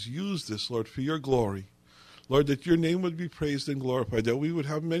circumstances, use this, Lord, for your glory. Lord, that your name would be praised and glorified, that we would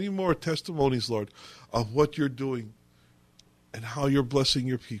have many more testimonies, Lord, of what you're doing and how you're blessing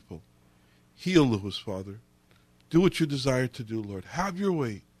your people. Heal Lewis, Father. Do what you desire to do, Lord. Have your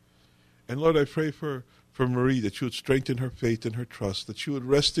way. And Lord, I pray for Marie, that you would strengthen her faith and her trust, that she would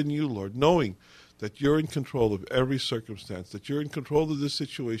rest in you, Lord, knowing that you're in control of every circumstance, that you're in control of this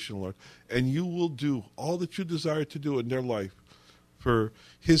situation, Lord, and you will do all that you desire to do in their life for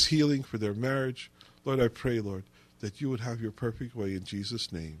his healing, for their marriage. Lord, I pray, Lord, that you would have your perfect way in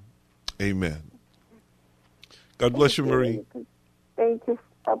Jesus' name. Amen. God bless you, Marie. Thank you,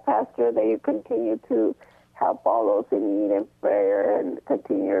 Pastor, that you continue to help all those in need in prayer and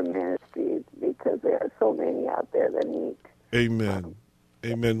continue your ministries, because there are so many out there that need. Amen.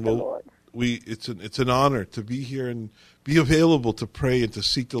 Amen. Well, it's an honor to be here and be available to pray and to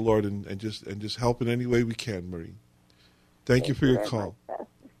seek the Lord and just help in any way we can, Marie. Thank you for your call.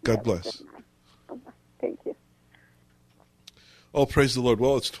 God bless. Thank you. Oh, praise the Lord.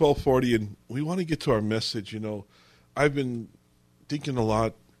 Well, it's 12:40, and we want to get to our message. You know, I've been thinking a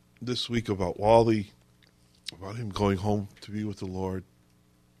lot this week about Wally, about him going home to be with the Lord.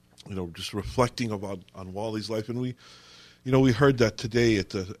 You know, just reflecting on Wally's life, and we heard that today at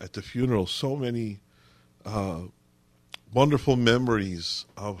the funeral. So many wonderful memories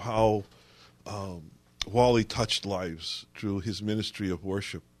of how Wally touched lives through his ministry of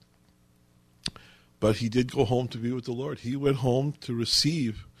worship. But he did go home to be with the Lord. He went home to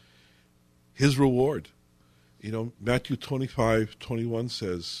receive his reward. You know, Matthew 25:21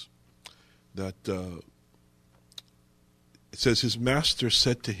 says that it says, his master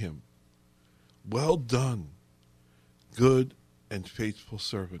said to him, well done, good and faithful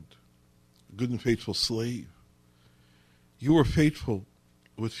servant, good and faithful slave. You were faithful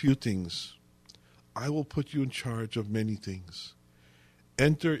with few things. I will put you in charge of many things.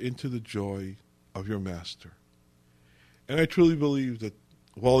 Enter into the joy of your master. And I truly believe that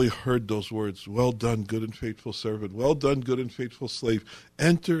Wally heard those words, well done, good and faithful servant, well done, good and faithful slave.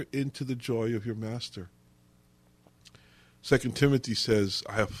 Enter into the joy of your master. 2 Timothy says,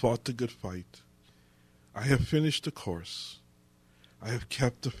 I have fought the good fight. I have finished the course. I have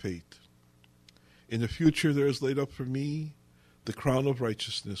kept the faith. In the future there is laid up for me the crown of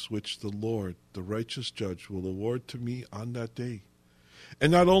righteousness, which the Lord, the righteous judge, will award to me on that day.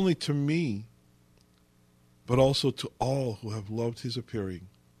 And not only to me, but also to all who have loved his appearing.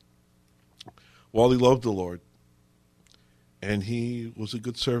 Wally loved the Lord, and he was a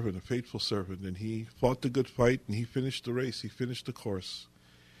good servant, a faithful servant, and he fought the good fight, and he finished the race, he finished the course.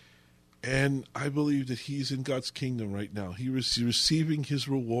 And I believe that he's in God's kingdom right now. He's receiving his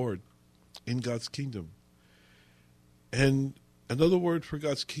reward in God's kingdom. And another word for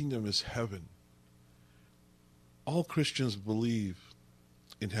God's kingdom is heaven. All Christians believe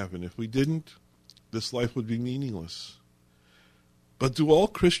in heaven. If we didn't, this life would be meaningless. But do all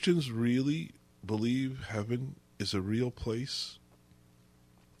Christians really believe heaven is a real place?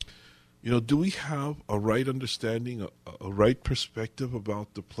 You know, do we have a right understanding, a right perspective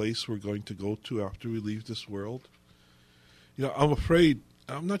about the place we're going to go to after we leave this world? You know,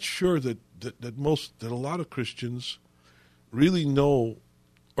 I'm not sure that a lot of Christians really know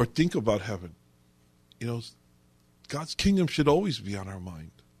or think about heaven. You know, God's kingdom should always be on our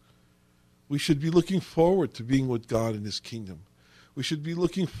mind. We should be looking forward to being with God in his kingdom. We should be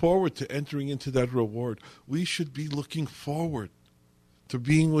looking forward to entering into that reward. We should be looking forward to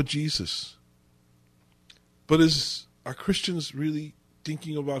being with Jesus. But are Christians really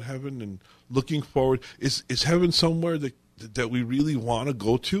thinking about heaven and looking forward? Is heaven somewhere that we really want to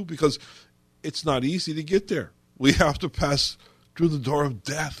go to? Because it's not easy to get there. We have to pass through the door of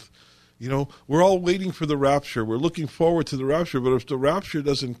death. You know, we're all waiting for the rapture. We're looking forward to the rapture. But if the rapture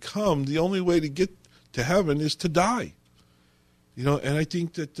doesn't come, the only way to get to heaven is to die. You know, and I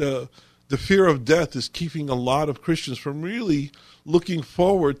think that the fear of death is keeping a lot of Christians from really looking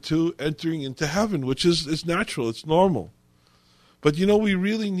forward to entering into heaven, which is natural, it's normal. But, you know, we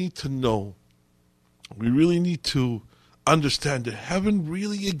really need to know, we really need to understand that heaven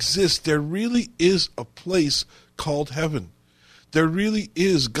really exists. There really is a place called heaven. There really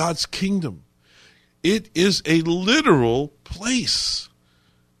is God's kingdom. It is a literal place.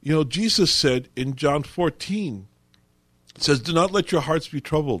 You know, Jesus said in John 14, it says, do not let your hearts be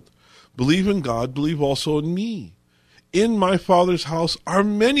troubled. Believe in God, believe also in me. In my Father's house are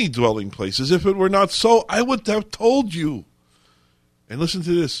many dwelling places. If it were not so, I would have told you. And listen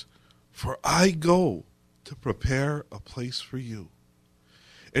to this. For I go to prepare a place for you.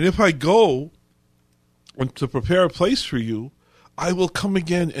 And if I go to prepare a place for you, I will come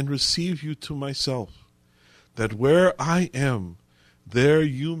again and receive you to myself, that where I am, there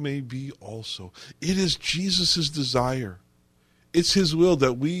you may be also. It is Jesus' desire. It's his will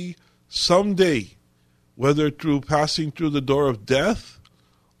that we someday, whether through passing through the door of death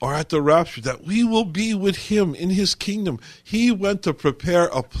or at the rapture, that we will be with him in his kingdom. He went to prepare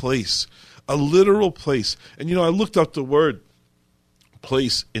a place, a literal place. And I looked up the word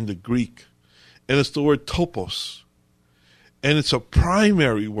place in the Greek, and it's the word topos. And it's a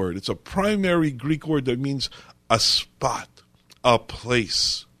primary word. It's a primary Greek word that means a spot, a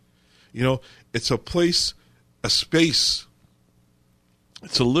place. It's a place, a space.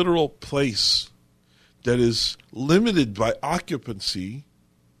 It's a literal place that is limited by occupancy,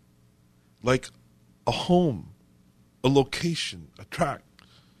 like a home, a location, a tract.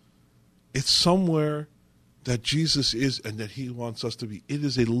 It's somewhere that Jesus is and that he wants us to be. It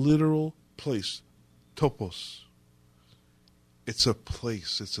is a literal place, topos. It's a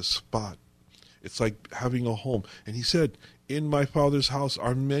place, it's a spot. It's like having a home. And he said, in my Father's house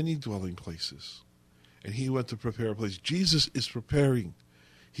are many dwelling places. And he went to prepare a place. Jesus is preparing.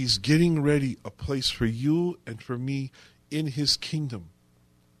 He's getting ready a place for you and for me in his kingdom.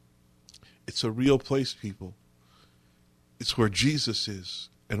 It's a real place, people. It's where Jesus is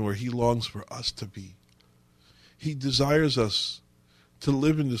and where he longs for us to be. He desires us to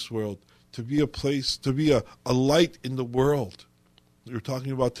live in this world, to be a place, to be a light in the world. We were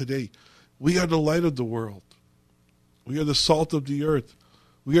talking about today. We are the light of the world. We are the salt of the earth.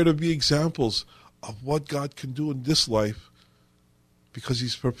 We are to be examples of what God can do in this life, because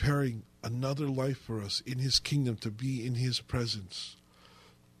he's preparing another life for us in his kingdom, to be in his presence.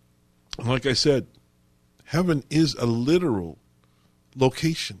 And like I said, heaven is a literal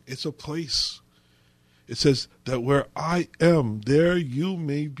location. It's a place. It says that where I am, there you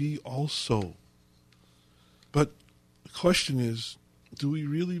may be also. But the question is, do we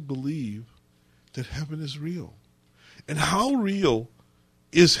really believe that heaven is real? And how real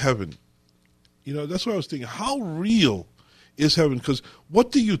is heaven? That's what I was thinking. How real is heaven? Because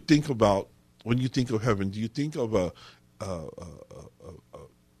what do you think about when you think of heaven? Do you think of an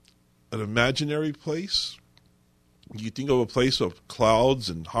imaginary place? Do you think of a place of clouds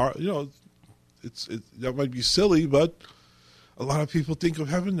and that might be silly, but a lot of people think of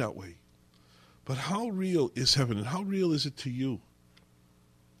heaven that way. But how real is heaven, and how real is it to you?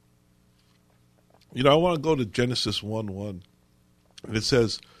 I want to go to Genesis 1:1, and it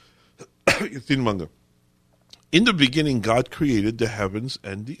says, in the beginning, God created the heavens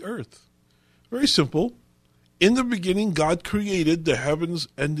and the earth. Very simple. In the beginning, God created the heavens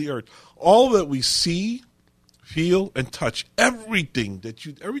and the earth. All that we see, feel, and touch, everything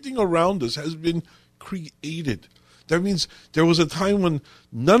around us has been created. That means there was a time when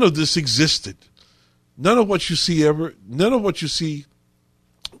none of this existed. None of what you see,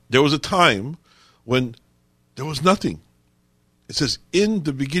 there was a time when there was nothing. It says, in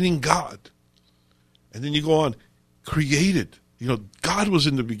the beginning, God. And then you go on, created. God was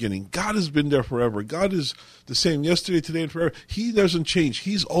in the beginning. God has been there forever. God is the same yesterday, today, and forever. He doesn't change.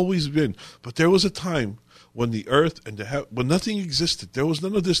 He's always been. But there was a time when the earth and when nothing existed. There was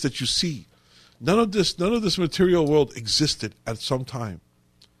none of this that you see. None of this material world existed at some time.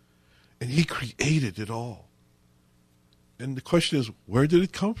 And he created it all. And the question is, where did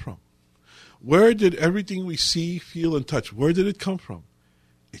it come from? Where did everything we see, feel, and touch, where did it come from?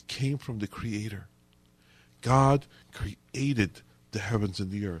 It came from the Creator. God created the heavens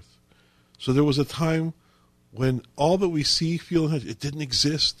and the earth. So there was a time when all that we see, feel, and touch, it didn't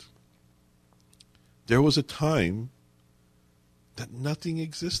exist. There was a time that nothing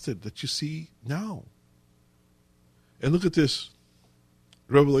existed that you see now. And look at this.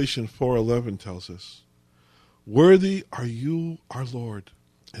 Revelation 4:11 tells us, worthy are you, our Lord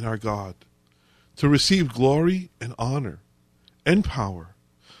and our God, to receive glory and honor and power.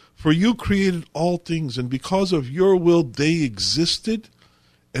 For you created all things, and because of your will they existed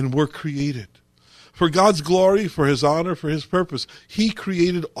and were created. For God's glory, for his honor, for his purpose, he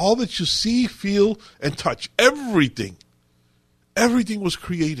created all that you see, feel, and touch. Everything. Everything was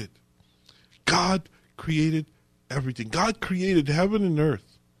created. God created everything. God created heaven and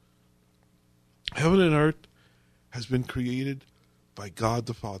earth. Heaven and earth has been created by God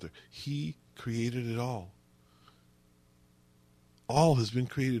the Father. He created it all. All has been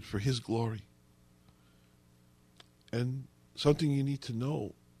created for his glory. And something you need to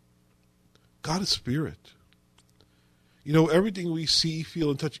know, God is spirit. Everything we see, feel,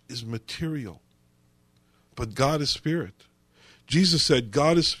 and touch is material. But God is spirit. Jesus said,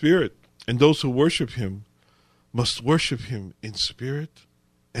 God is spirit, and those who worship him must worship him in spirit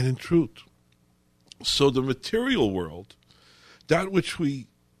and in truth. So the material world, that which we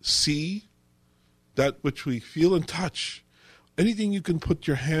see, that which we feel and touch, anything you can put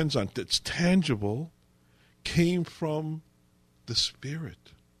your hands on that's tangible, came from the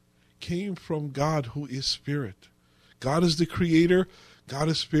Spirit, came from God who is Spirit. God is the creator, God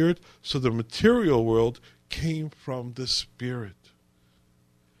is Spirit, so the material world came from the Spirit.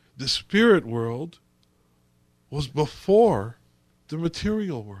 The spirit world was before the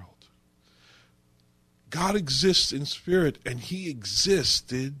material world. God exists in spirit, and he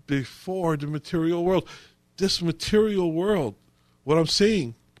existed before the material world. This material world, what I'm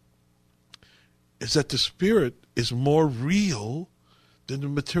saying is that the spirit is more real than the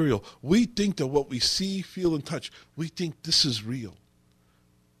material. We think that what we see, feel, and touch, we think this is real.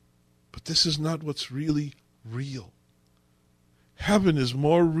 But this is not what's really real. Heaven is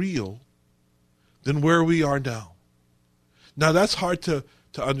more real than where we are now. Now that's hard to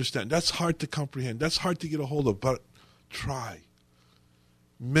understand. That's hard to comprehend. That's hard to get a hold of, but try.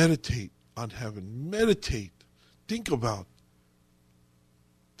 Meditate on heaven. Meditate. Think about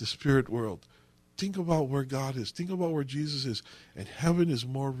the spirit world. Think about where God is. Think about where Jesus is. And heaven is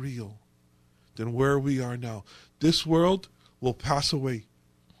more real than where we are now. This world will pass away.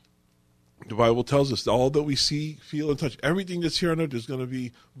 The Bible tells us that all that we see, feel, and touch, everything that's here on earth is going to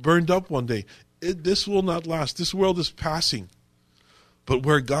be burned up one day. This will not last. This world is passing. But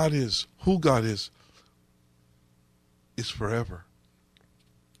where God is, who God is forever.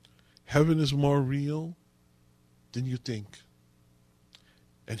 Heaven is more real than you think.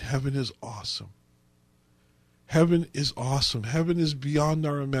 And heaven is awesome. Heaven is awesome. Heaven is beyond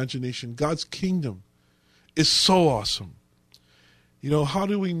our imagination. God's kingdom is so awesome. You know, how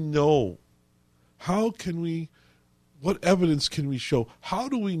do we know? How can we, what evidence can we show? How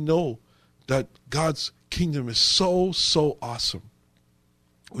do we know that God's kingdom is so, so awesome?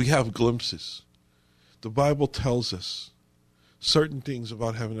 We have glimpses. The Bible tells us certain things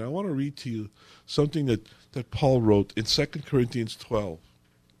about heaven. And I want to read to you something that Paul wrote in 2 Corinthians 12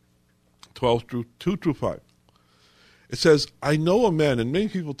 through 2 through 5. It says, I know a man, and many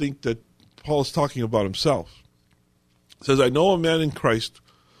people think that Paul is talking about himself. It says, I know a man in Christ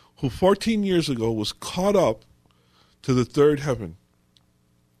who 14 years ago was caught up to the third heaven.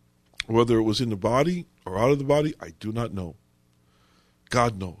 Whether it was in the body or out of the body, I do not know.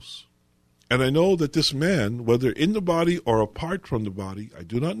 God knows. And I know that this man, whether in the body or apart from the body, I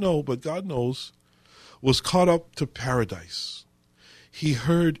do not know, but God knows, was caught up to paradise. He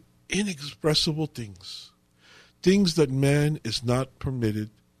heard inexpressible things, things that man is not permitted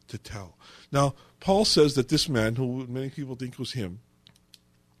to tell. Now, Paul says that this man, who many people think was him,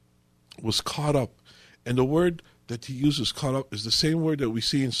 was caught up. And the word that he uses, caught up, is the same word that we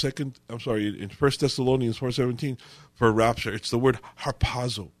see in 1 Thessalonians 4:17 for rapture. It's the word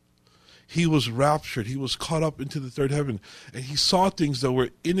harpazo. He was raptured. He was caught up into the third heaven. And he saw things that were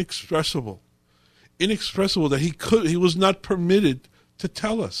inexpressible. Inexpressible, that he was not permitted to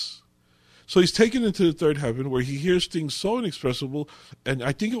tell us. So he's taken into the third heaven where he hears things so inexpressible, and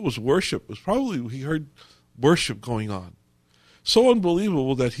I think it was worship. It was probably, he heard worship going on. So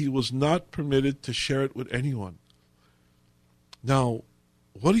unbelievable that he was not permitted to share it with anyone. Now,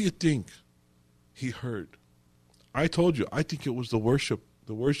 what do you think he heard? I told you, I think it was the worship,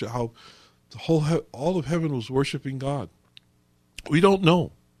 how all of heaven was worshiping God. We don't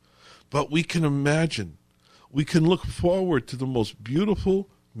know, but we can imagine. We can look forward to the most beautiful,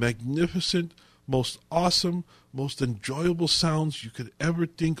 magnificent, most awesome, most enjoyable sounds you could ever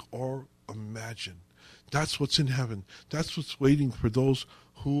think or imagine. That's what's in heaven. That's what's waiting for those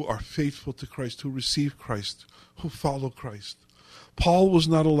who are faithful to Christ, who receive Christ, who follow Christ. Paul was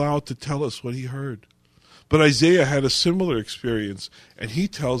not allowed to tell us what he heard. But Isaiah had a similar experience, and he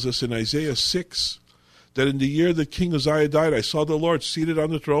tells us in Isaiah 6 that in the year that King Uzziah died, I saw the Lord seated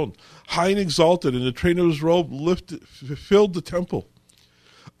on the throne, high and exalted, and the train of his robe filled the temple.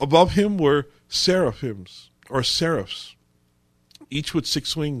 Above him were seraphims, or seraphs, each with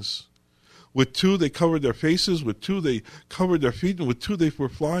 6 wings. With 2 they covered their faces, with 2 they covered their feet, and with 2 they were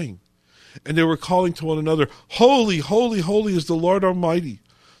flying. And they were calling to one another, Holy, holy, holy is the Lord Almighty.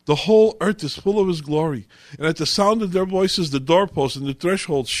 The whole earth is full of his glory. And at the sound of their voices, the doorposts and the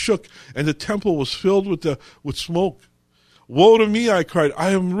thresholds shook, and the temple was filled with smoke. Woe to me, I cried, I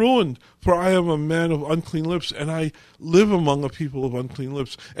am ruined, for I am a man of unclean lips, and I live among a people of unclean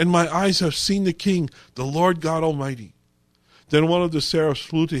lips. And my eyes have seen the King, the Lord God Almighty. Then one of the seraphs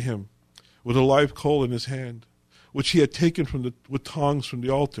flew to him with a live coal in his hand, which he had taken with tongs from the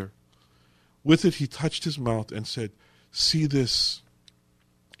altar. With it he touched his mouth and said, See, this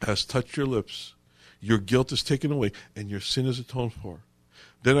has touched your lips. Your guilt is taken away, and your sin is atoned for.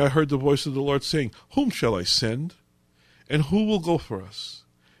 Then I heard the voice of the Lord saying, Whom shall I send? And who will go for us?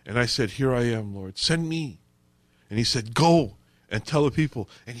 And I said, here I am, Lord. Send me. And he said, go and tell the people.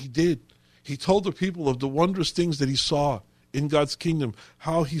 And he did. He told the people of the wondrous things that he saw in God's kingdom,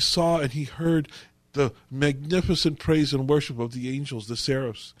 how he saw and he heard the magnificent praise and worship of the angels, the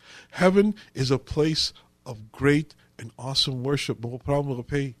seraphs. Heaven is a place of great and awesome worship.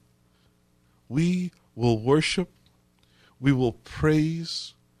 We will worship, we will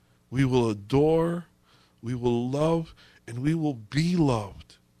praise, we will adore, we will love, and we will be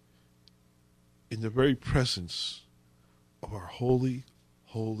loved in the very presence of our holy,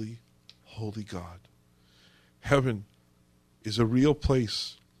 holy, holy God. Heaven is a real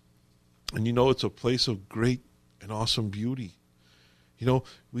place. And you know, it's a place of great and awesome beauty. You know,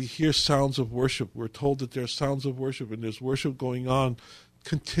 we hear sounds of worship. We're told that there's sounds of worship, and there's worship going on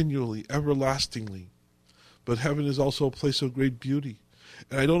continually, everlastingly. But heaven is also a place of great beauty.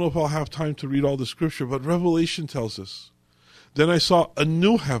 And I don't know if I'll have time to read all the scripture, but Revelation tells us, then I saw a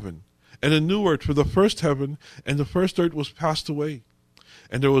new heaven and a new earth, for the first heaven and the first earth was passed away,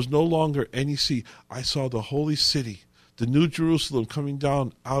 and there was no longer any sea. I saw the holy city, the new Jerusalem, coming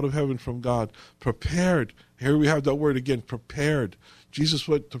down out of heaven from God, prepared. Here we have that word again, prepared. Jesus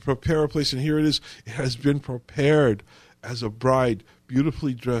went to prepare a place, and here it is. It has been prepared as a bride,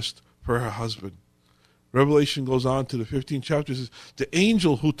 beautifully dressed for her husband. Revelation goes on to the 15th chapter. It says, the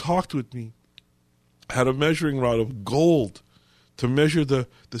angel who talked with me had a measuring rod of gold to measure the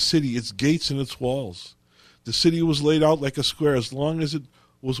city, its gates and its walls. The city was laid out like a square, as long as it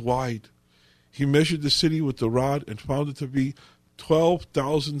was wide. He measured the city with the rod and found it to be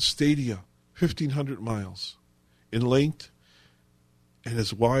 12,000 stadia, 1,500 miles, in length, and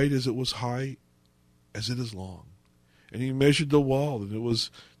as wide as it was high as it is long. And he measured the wall, and it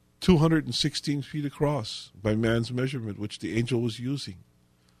was 216 feet across by man's measurement, which the angel was using.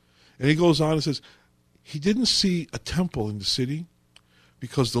 And he goes on and says, he didn't see a temple in the city,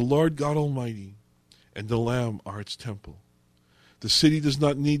 because the Lord God Almighty and the Lamb are its temple. The city does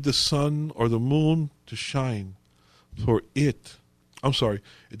not need the sun or the moon to shine it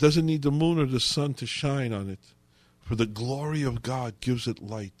doesn't need the moon or the sun to shine on it, for the glory of God gives it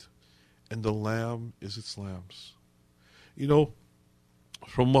light, and the Lamb is its lamps. You know,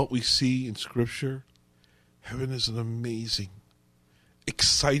 from what we see in Scripture, heaven is an amazing,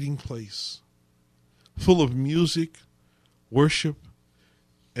 exciting place, full of music, worship,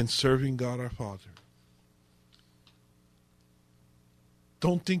 and serving God our Father.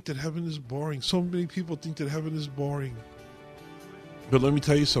 Don't think that heaven is boring. So many people think that heaven is boring. But let me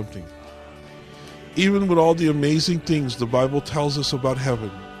tell you something. Even with all the amazing things the Bible tells us about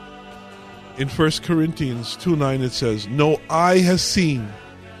heaven, in 1 Corinthians 2:9 it says, no eye has seen,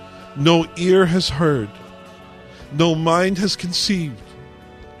 no ear has heard, no mind has conceived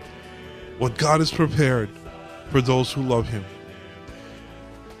what God has prepared for those who love Him.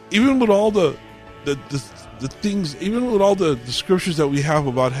 Even with all the things, even with all the scriptures that we have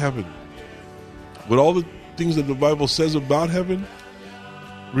about heaven, with all the things that the Bible says about heaven,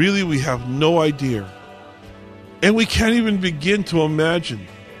 really we have no idea. And we can't even begin to imagine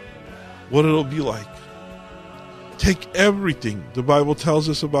what it'll be like. Take everything the Bible tells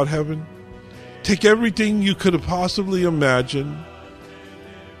us about heaven, take everything you could have possibly imagine,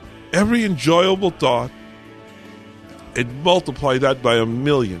 every enjoyable thought, and multiply that by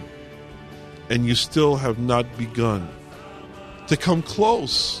 1,000,000, and you still have not begun to come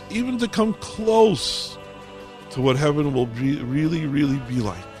close, even to come close to what heaven will really, really be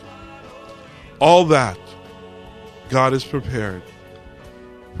like. All that God has prepared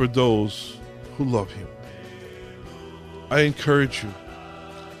for those who love Him. I encourage you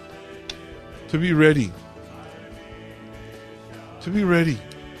to be ready. To be ready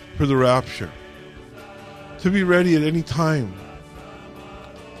for the rapture. To be ready at any time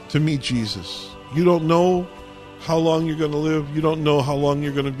to meet Jesus. You don't know how long you're going to live. You don't know how long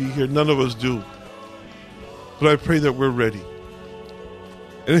you're going to be here. None of us do. But I pray that we're ready.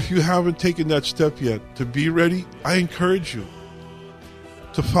 And if you haven't taken that step yet to be ready, I encourage you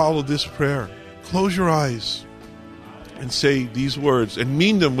to follow this prayer. Close your eyes and say these words and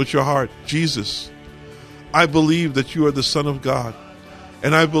mean them with your heart. Jesus, I believe that you are the Son of God,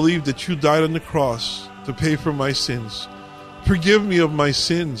 and I believe that you died on the cross to pay for my sins. Forgive me of my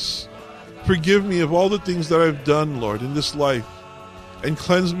sins. Forgive me of all the things that I've done, Lord, in this life, and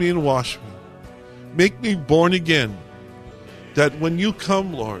cleanse me and wash me. Make me born again, that when you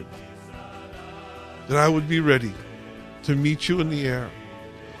come, Lord, that I would be ready to meet you in the air.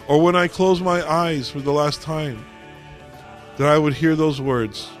 Or when I close my eyes for the last time, that I would hear those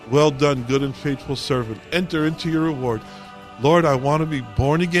words, well done, good and faithful servant. Enter into your reward. Lord, I want to be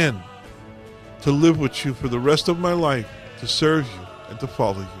born again, to live with you for the rest of my life, to serve you and to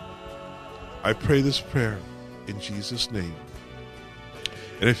follow you. I pray this prayer in Jesus' name.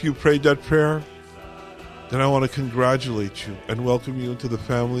 And if you prayed that prayer, then I want to congratulate you and welcome you into the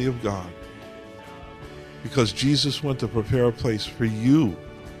family of God. Because Jesus went to prepare a place for you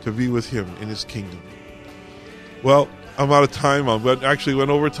to be with him in his kingdom. Well, I'm out of time. I actually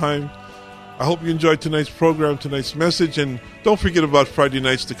went over time. I hope you enjoyed tonight's program, tonight's message, and don't forget about Friday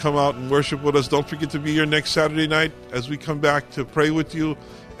nights to come out and worship with us. Don't forget to be here next Saturday night as we come back to pray with you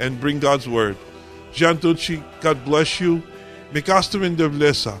and bring God's word. Jean Ducci, God bless you. Mikastum de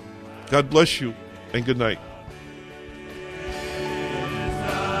Vlesa. God bless you, and good night.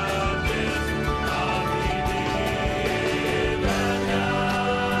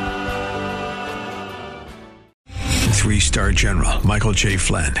 Three-star General Michael J.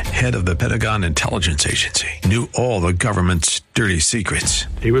 Flynn, head of the Pentagon Intelligence Agency, knew all the government's dirty secrets.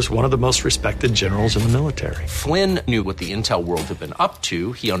 He was one of the most respected generals in the military. Flynn knew what the intel world had been up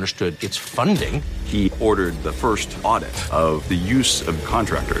to. He understood its funding. He ordered the first audit of the use of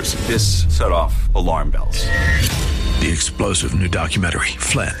contractors. This set off alarm bells. The explosive new documentary,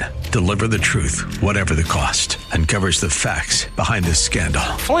 Flynn, Deliver the Truth, Whatever the Cost, uncovers the facts behind this scandal.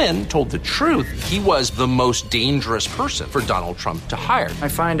 Flynn told the truth. He was the most dangerous person for Donald Trump to hire. I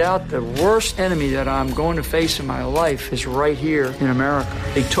find out the worst enemy that I'm going to face in my life is right here in America.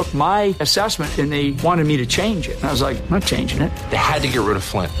 They took my assessment and they wanted me to change it. And I was like, I'm not changing it. They had to get rid of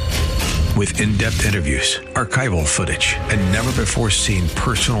Flynn. With in-depth interviews, archival footage, and never-before-seen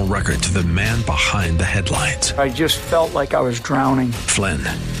personal records of the man behind the headlines. I just felt like I was drowning. Flynn,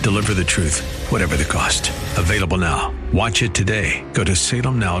 Deliver the Truth, Whatever the Cost. Available now. Watch it today. Go to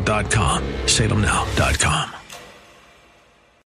salemnow.com. salemnow.com.